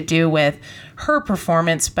anything to do with her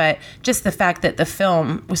performance, but just the fact that the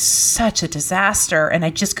film was such a disaster. And I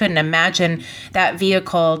just couldn't imagine that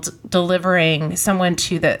vehicle delivering someone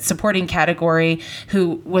to the supporting category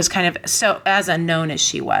who was kind of so as unknown as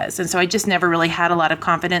she was. And so I just never really had a lot of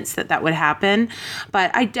confidence that that would happen.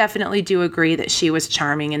 But I definitely do agree that she was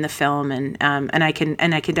charming in the film, and I can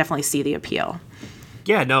definitely see the appeal.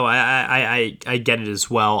 Yeah, no, I get it as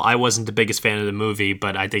well. I wasn't the biggest fan of the movie,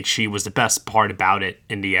 but I think she was the best part about it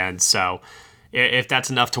in the end. So if that's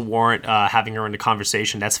enough to warrant having her in the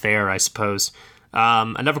conversation, that's fair, I suppose.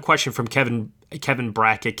 Another question from Kevin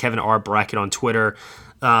Brackett, Kevin R. Brackett on Twitter.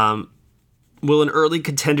 Will an early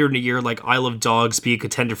contender in a year like Isle of Dogs be a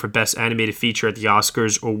contender for Best Animated Feature at the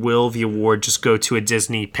Oscars, or will the award just go to a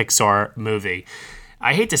Disney Pixar movie?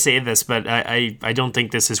 I hate to say this, but I don't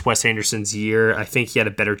think this is Wes Anderson's year. I think he had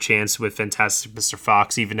a better chance with Fantastic Mr.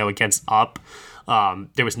 Fox, even though against Up,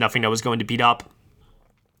 there was nothing that was going to beat Up.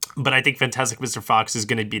 But I think Fantastic Mr. Fox is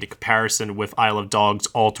going to be the comparison with Isle of Dogs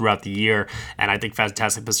all throughout the year. And I think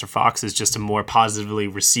Fantastic Mr. Fox is just a more positively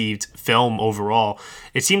received film overall.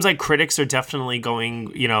 It seems like critics are definitely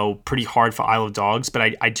going, pretty hard for Isle of Dogs,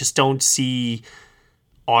 but I just don't see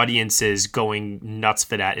audiences going nuts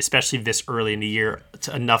for that, especially this early in the year,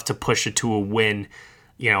 enough to push it to a win,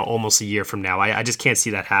 almost a year from now. I just can't see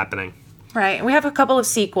that happening. Right. We have a couple of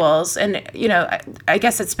sequels, and, I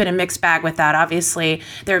guess it's been a mixed bag with that. Obviously,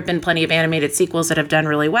 there have been plenty of animated sequels that have done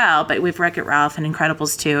really well, but we've Wreck-It Ralph and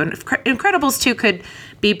Incredibles 2. And Incredibles 2 could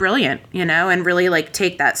be brilliant, and really,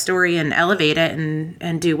 take that story and elevate it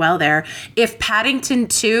and do well there. If Paddington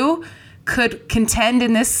 2 could contend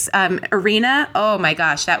in this arena, oh my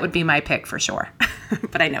gosh, that would be my pick for sure.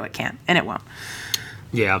 But I know it can't, and it won't.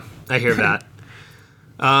 Yeah, I hear that.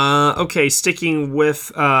 Okay, sticking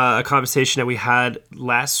with a conversation that we had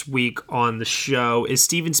last week on the show, is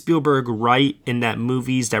Steven Spielberg right in that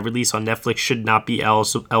movies that release on Netflix should not be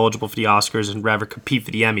eligible for the Oscars and rather compete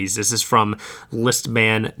for the Emmys? This is from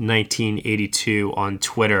Listman1982 on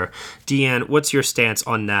Twitter. Deanne, what's your stance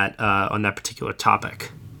on that particular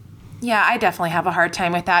topic? Yeah, I definitely have a hard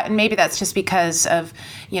time with that. And maybe that's just because of,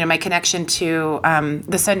 my connection to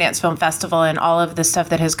the Sundance Film Festival and all of the stuff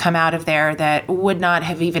that has come out of there that would not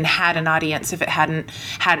have even had an audience if it hadn't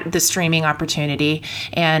had the streaming opportunity.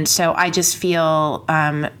 And so I just feel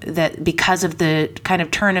that because of the kind of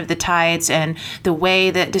turn of the tides and the way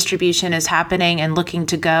that distribution is happening and looking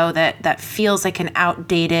to go, that feels like an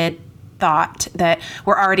outdated thought, that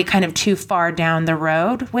we're already kind of too far down the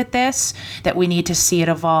road with this, that we need to see it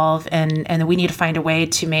evolve, and we need to find a way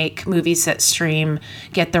to make movies that stream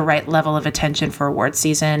get the right level of attention for award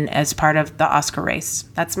season as part of the Oscar race.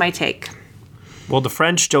 That's my take. Well, the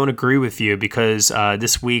French don't agree with you because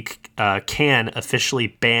this week Cannes officially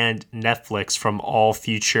banned Netflix from all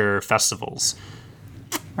future festivals.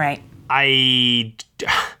 Right.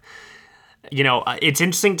 It's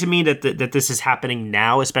interesting to me that this is happening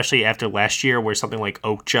now, especially after last year where something like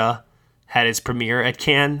Okja had its premiere at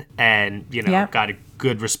Cannes and, got a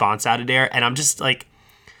good response out of there. And I'm just like,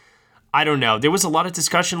 I don't know. There was a lot of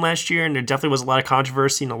discussion last year and there definitely was a lot of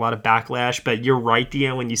controversy and a lot of backlash. But you're right,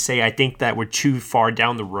 Deanne, when you say I think that we're too far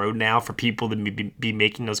down the road now for people to be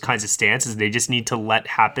making those kinds of stances. They just need to let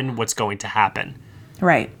happen what's going to happen.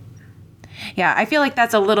 Right. Yeah, I feel like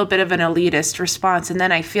that's a little bit of an elitist response. And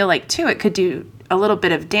then I feel like, too, it could do a little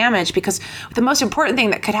bit of damage because the most important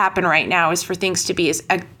thing that could happen right now is for things to be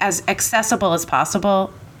as accessible as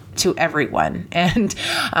possible to everyone. And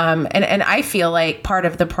I feel like part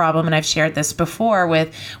of the problem, and I've shared this before,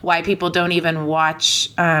 with why people don't even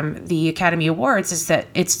watch the Academy Awards is that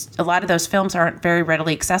a lot of those films aren't very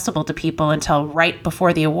readily accessible to people until right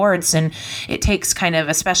before the awards. And it takes kind of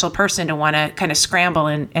a special person to want to kind of scramble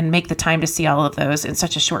and make the time to see all of those in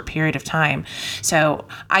such a short period of time. So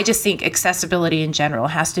I just think accessibility in general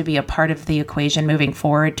has to be a part of the equation moving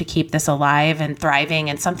forward to keep this alive and thriving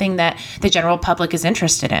and something that the general public is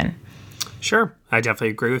interested in. Sure. I definitely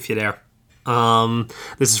agree with you there.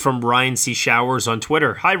 This is from Ryan C. Showers on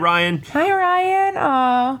Twitter. Hi, Ryan. Hi, Ryan.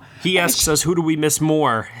 Aw. He asks us, who do we miss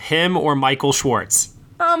more, him or Michael Schwartz?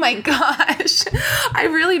 Oh my gosh. I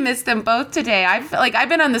really missed them both today. I've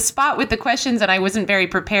been on the spot with the questions and I wasn't very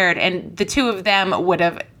prepared, and the two of them would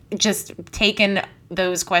have just taken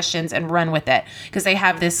those questions and run with it because they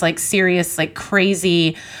have this serious,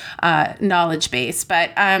 crazy knowledge base. But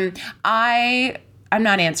I'm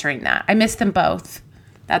not answering that. I miss them both.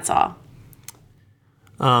 That's all.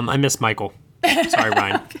 I miss Michael. Sorry,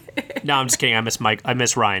 Ryan. Okay. No, I'm just kidding. I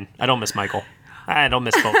miss Ryan. I don't miss Michael. I don't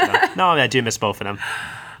miss both of them. No, I do miss both of them.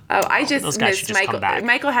 Oh, I just miss Michael.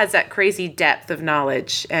 Michael has that crazy depth of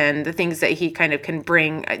knowledge, and the things that he kind of can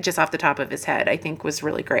bring just off the top of his head, I think was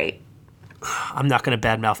really great. I'm not going to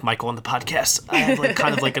badmouth Michael on the podcast. I have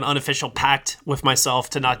kind of an unofficial pact with myself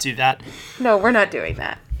to not do that. No, we're not doing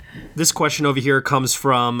that. This question over here comes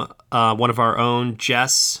from one of our own,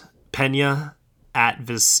 Jess Pena at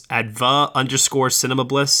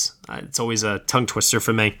 @the_cinemabliss. It's always a tongue twister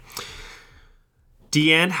for me.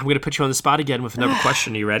 Deanne, I'm going to put you on the spot again with another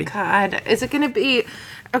question. Are you ready? God, is it going to be...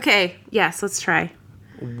 Okay, yes, let's try.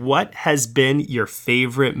 What has been your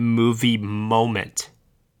favorite movie moment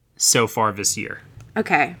so far this year?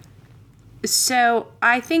 Okay. So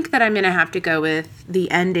I think that I'm going to have to go with the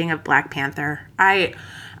ending of Black Panther.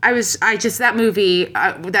 That movie,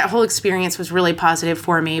 that whole experience was really positive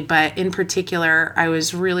for me, but in particular, I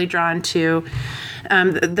was really drawn to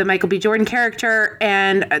the Michael B. Jordan character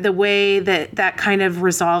and the way that kind of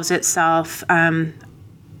resolves itself in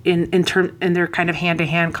their kind of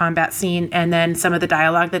hand-to-hand combat scene, and then some of the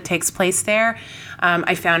dialogue that takes place there,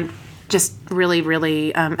 I found just really,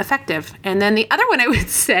 really effective. And then the other one I would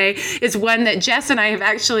say is one that Jess and I have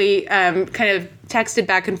actually kind of texted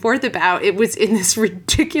back and forth about. It was in this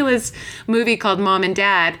ridiculous movie called Mom and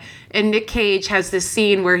Dad, and Nick Cage has this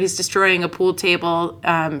scene where he's destroying a pool table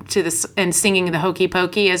and singing the Hokey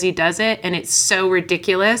Pokey as he does it, and it's so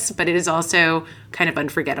ridiculous, but it is also kind of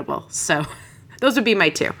unforgettable. So those would be my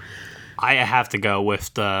two. I have to go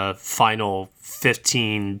with the final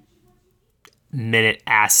 15-minute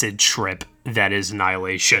acid trip that is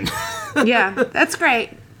Annihilation. Yeah, that's great.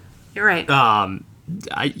 You're right.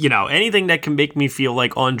 Anything that can make me feel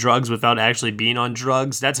like on drugs without actually being on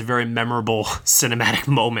drugs, that's a very memorable cinematic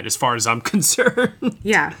moment as far as I'm concerned.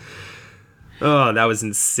 Yeah. Oh, that was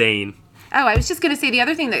insane. Oh, I was just going to say the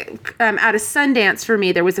other thing that out of Sundance for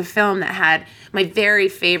me, there was a film that had my very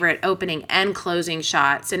favorite opening and closing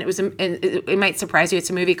shots, and it might surprise you. It's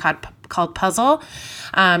a movie called Puzzle,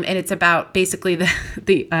 and it's about basically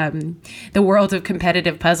the world of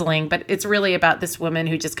competitive puzzling. But it's really about this woman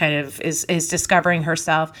who just kind of is discovering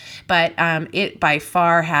herself. But it by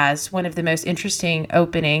far has one of the most interesting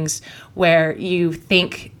openings where you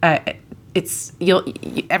think.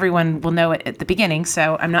 Everyone will know it at the beginning,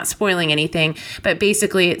 so I'm not spoiling anything, but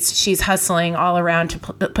basically she's hustling all around to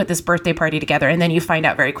put this birthday party together, and then you find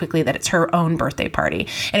out very quickly that it's her own birthday party,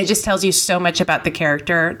 and it just tells you so much about the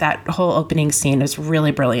character. That whole opening scene is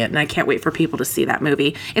really brilliant, and I can't wait for people to see that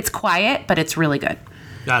movie. It's quiet, but it's really good.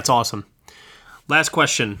 That's awesome. Last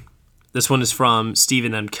question. This one is from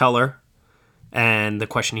Stephen M. Keller. And the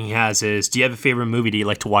question he has is, do you have a favorite movie that you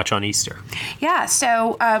like to watch on Easter? Yeah,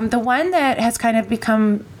 so the one that has kind of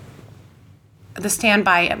become the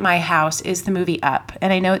standby at my house is the movie Up.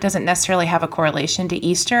 And I know it doesn't necessarily have a correlation to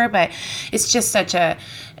Easter, but it's just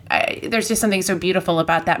there's just something so beautiful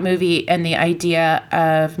about that movie and the idea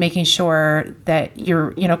of making sure that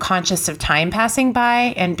you're, conscious of time passing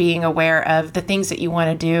by and being aware of the things that you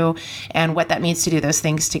want to do and what that means to do those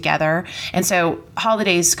things together. And so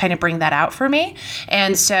holidays kind of bring that out for me.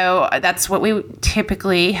 And so that's what we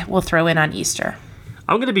typically will throw in on Easter.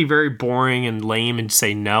 I'm going to be very boring and lame and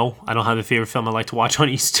say no. I don't have a favorite film I like to watch on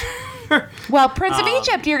Easter. Well, Prince of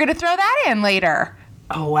Egypt, you're going to throw that in later.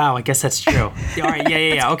 Oh, wow. I guess that's true. All right.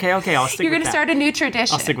 Yeah. Okay. I'll stick with that. You're going to start a new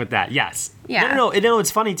tradition. I'll stick with that. Yes. Yeah. No,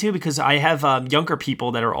 it's funny, too, because I have younger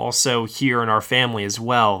people that are also here in our family as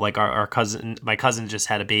well. Like our cousin, my cousin just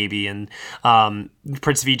had a baby, and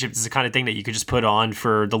Prince of Egypt is the kind of thing that you could just put on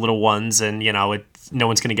for the little ones, and, no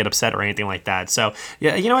one's going to get upset or anything like that. So,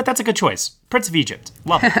 yeah, you know what? That's a good choice. Prince of Egypt.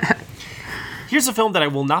 Love it. Here's a film that I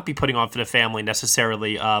will not be putting on for the family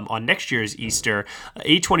necessarily on next year's Easter.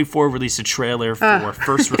 A24 released a trailer for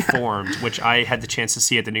First Reformed, which I had the chance to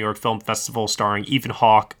see at the New York Film Festival, starring Ethan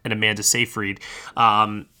Hawke and Amanda Seyfried.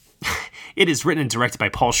 It is written and directed by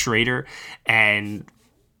Paul Schrader, and,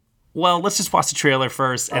 well, let's just watch the trailer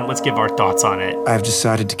first, and let's give our thoughts on it. I've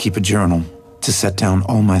decided to keep a journal, to set down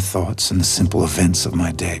all my thoughts and the simple events of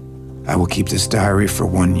my day. I will keep this diary for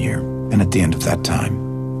 1 year, and at the end of that time,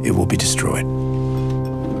 it will be destroyed.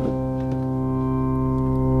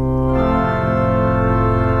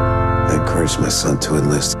 I encouraged my son to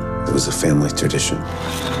enlist. It was a family tradition.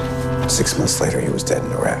 6 months later, he was dead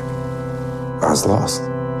in Iraq. I was lost.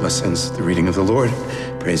 My son's the reading of the Lord.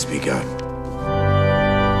 Praise be God.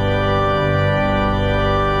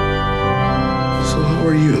 So how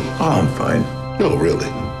are you? Oh, I'm fine. No, really.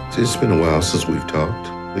 It's been a while since we've talked.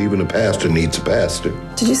 Even a pastor needs a pastor.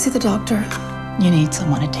 Did you see the doctor? You need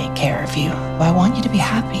someone to take care of you. I want you to be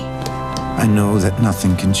happy. I know that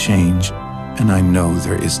nothing can change, and I know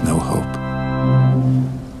there is no hope.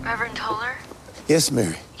 Reverend Toller? Yes,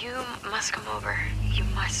 Mary. You must come over. You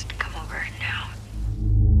must come over now.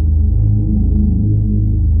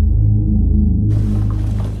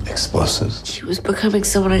 Explosives. She was becoming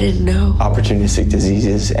someone I didn't know. Opportunistic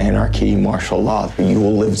diseases, anarchy, martial law. You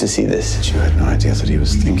will live to see this. But you had no idea that he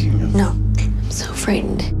was thinking of... No, I'm so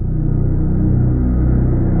frightened.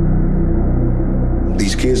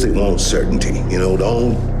 These kids, they want certainty.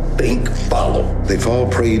 Don't think, follow. They fall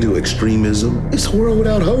prey to extremism. It's a world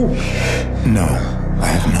without hope. No, I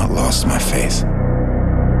have not lost my faith.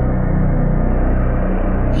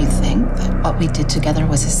 You think that what we did together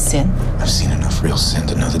was a sin? I've seen enough real sin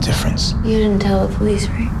to know the difference. You didn't tell the police,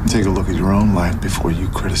 right? Take a look at your own life before you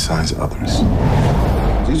criticize others.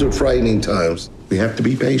 These are frightening times. We have to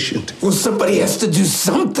be patient. Well, somebody has to do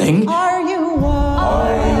something. Are you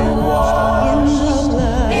washed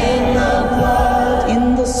in the blood,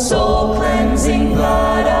 in the soul cleansing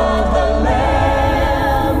blood of the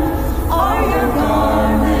Lamb? Are your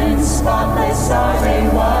garments spotless? Are they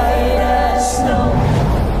white as snow?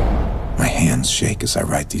 My hands shake as I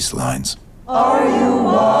write these lines. Are you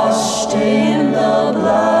washed in the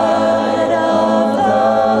blood of the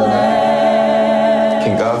Lamb?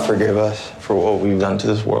 Can God forgive us for what we've done to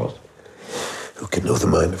this world? Who can know the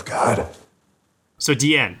mind of God? So,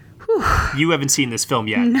 Deanne, you haven't seen this film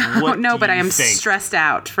yet. No, but I am think? stressed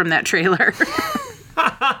out from that trailer.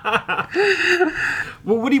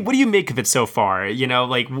 Well, what do you make of it so far?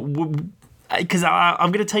 Because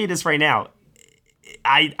I'm going to tell you this right now.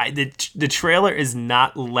 The trailer is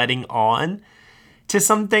not letting on to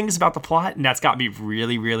some things about the plot, and that's got me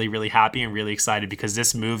really, really, really happy and really excited because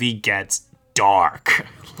this movie gets dark.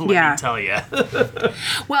 Let me tell you.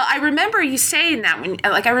 Well, I remember you saying that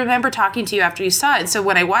I remember talking to you after you saw it. And so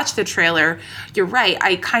when I watched the trailer, you're right.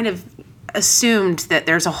 I kind of assumed that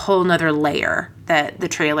there's a whole nother layer that the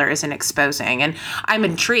trailer isn't exposing. And I'm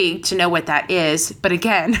intrigued to know what that is. But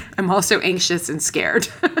again, I'm also anxious and scared.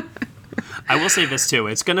 I will say this too.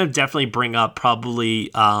 It's going to definitely bring up probably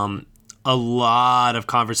a lot of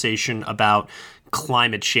conversation about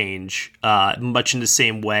climate change, much in the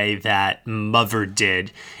same way that Mother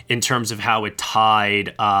did, in terms of how it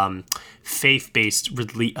tied faith-based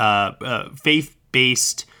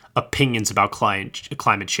opinions about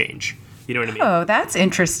climate change. You know what I mean? Oh, that's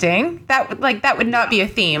interesting. That would not be a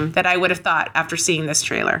theme that I would have thought after seeing this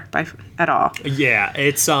trailer at all. Yeah,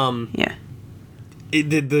 it's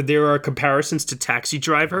there are comparisons to Taxi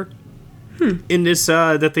Driver in this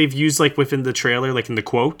that they've used within the trailer, in the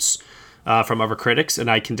quotes. From other critics,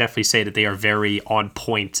 and I can definitely say that they are very on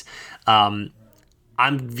point. I'm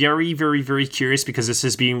very, very, very curious because this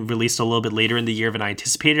is being released a little bit later in the year than I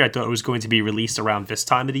anticipated. I thought it was going to be released around this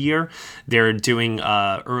time of the year. They're doing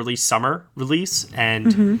early summer release,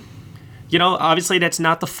 and obviously that's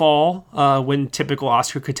not the fall when typical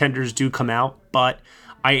Oscar contenders do come out, but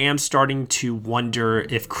I am starting to wonder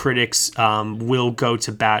if critics will go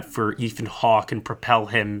to bat for Ethan Hawke and propel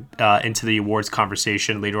him into the awards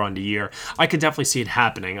conversation later on in the year. I could definitely see it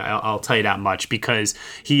happening, I'll tell you that much, because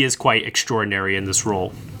he is quite extraordinary in this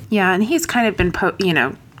role. Yeah, and he's kind of been,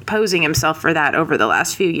 posing himself for that over the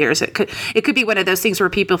last few years. It could be one of those things where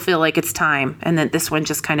people feel like it's time, and then this one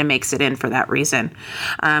just kind of makes it in for that reason.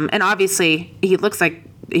 And obviously, he looks like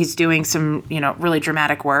he's doing some, really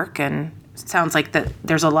dramatic work, and it sounds like that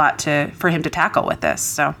there's a lot for him to tackle with this.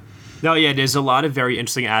 So. No, yeah, there's a lot of very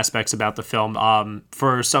interesting aspects about the film.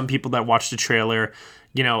 For some people that watched the trailer,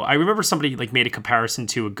 I remember somebody made a comparison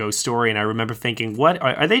to A Ghost Story, and I remember thinking, what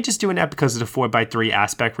are they just doing that because of the 4:3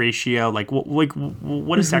 aspect ratio?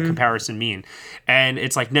 What does that comparison mean? And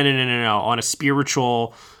it's no. On a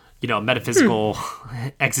spiritual, metaphysical,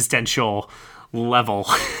 existential level,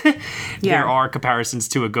 there are comparisons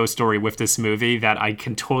to A Ghost Story with this movie that I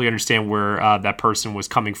can totally understand where that person was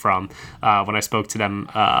coming from when I spoke to them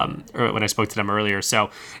earlier. So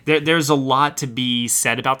there's a lot to be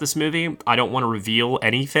said about this movie. I don't want to reveal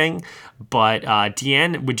anything, but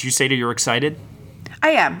Deanne, would you say that you're excited?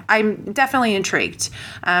 I am. I'm definitely intrigued.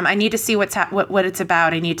 I need to see what it's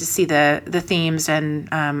about. I need to see the themes, and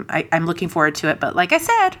I'm looking forward to it. But like I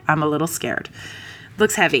said, I'm a little scared.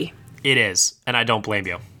 Looks heavy. It is, and I don't blame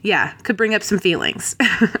you. Yeah, could bring up some feelings.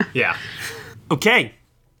 Yeah. Okay.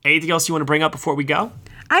 Anything else you want to bring up before we go?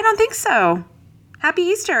 I don't think so. Happy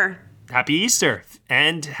Easter. Happy Easter,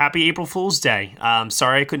 and happy April Fool's Day.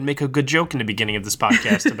 Sorry I couldn't make a good joke in the beginning of this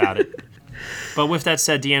podcast about it. But with that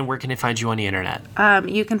said, Deanne, where can I find you on the internet?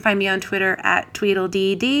 You can find me on Twitter at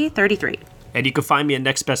TweedleDD33. And you can find me at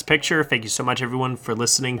Next Best Picture. Thank you so much, everyone, for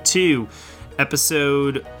listening to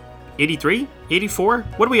episode 83? 84?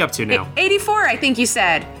 What are we up to now? 84, I think you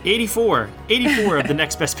said. 84 of the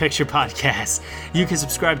Next Best Picture podcast. You can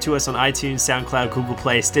subscribe to us on iTunes, SoundCloud, Google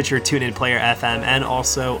Play, Stitcher, TuneIn, Player FM, and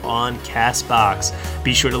also on CastBox.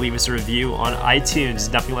 Be sure to leave us a review on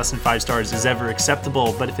iTunes. Nothing less than 5 stars is ever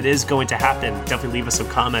acceptable, but if it is going to happen, definitely leave us some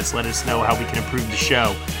comments. Let us know how we can improve the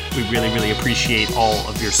show. We really, really appreciate all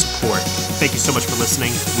of your support. Thank you so much for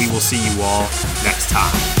listening. We will see you all next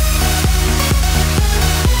time.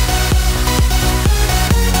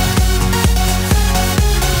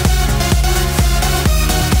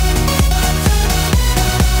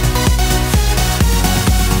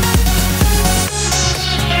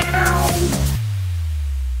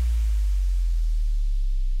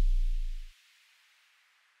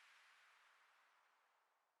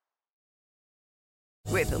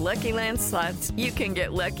 With the Lucky Land Slots, you can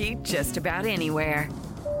get lucky just about anywhere.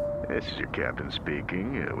 This is your captain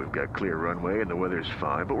speaking. We've got clear runway and the weather's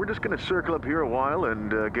fine, but we're just going to circle up here a while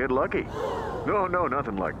and get lucky. No,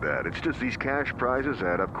 nothing like that. It's just these cash prizes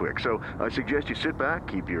add up quick. So I suggest you sit back,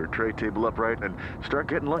 keep your tray table upright, and start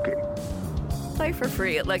getting lucky. Play for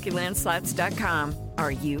free at LuckyLandSlots.com.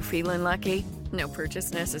 Are you feeling lucky? No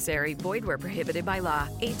purchase necessary. Void where prohibited by law.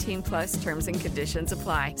 18+ terms and conditions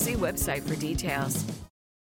apply. See website for details.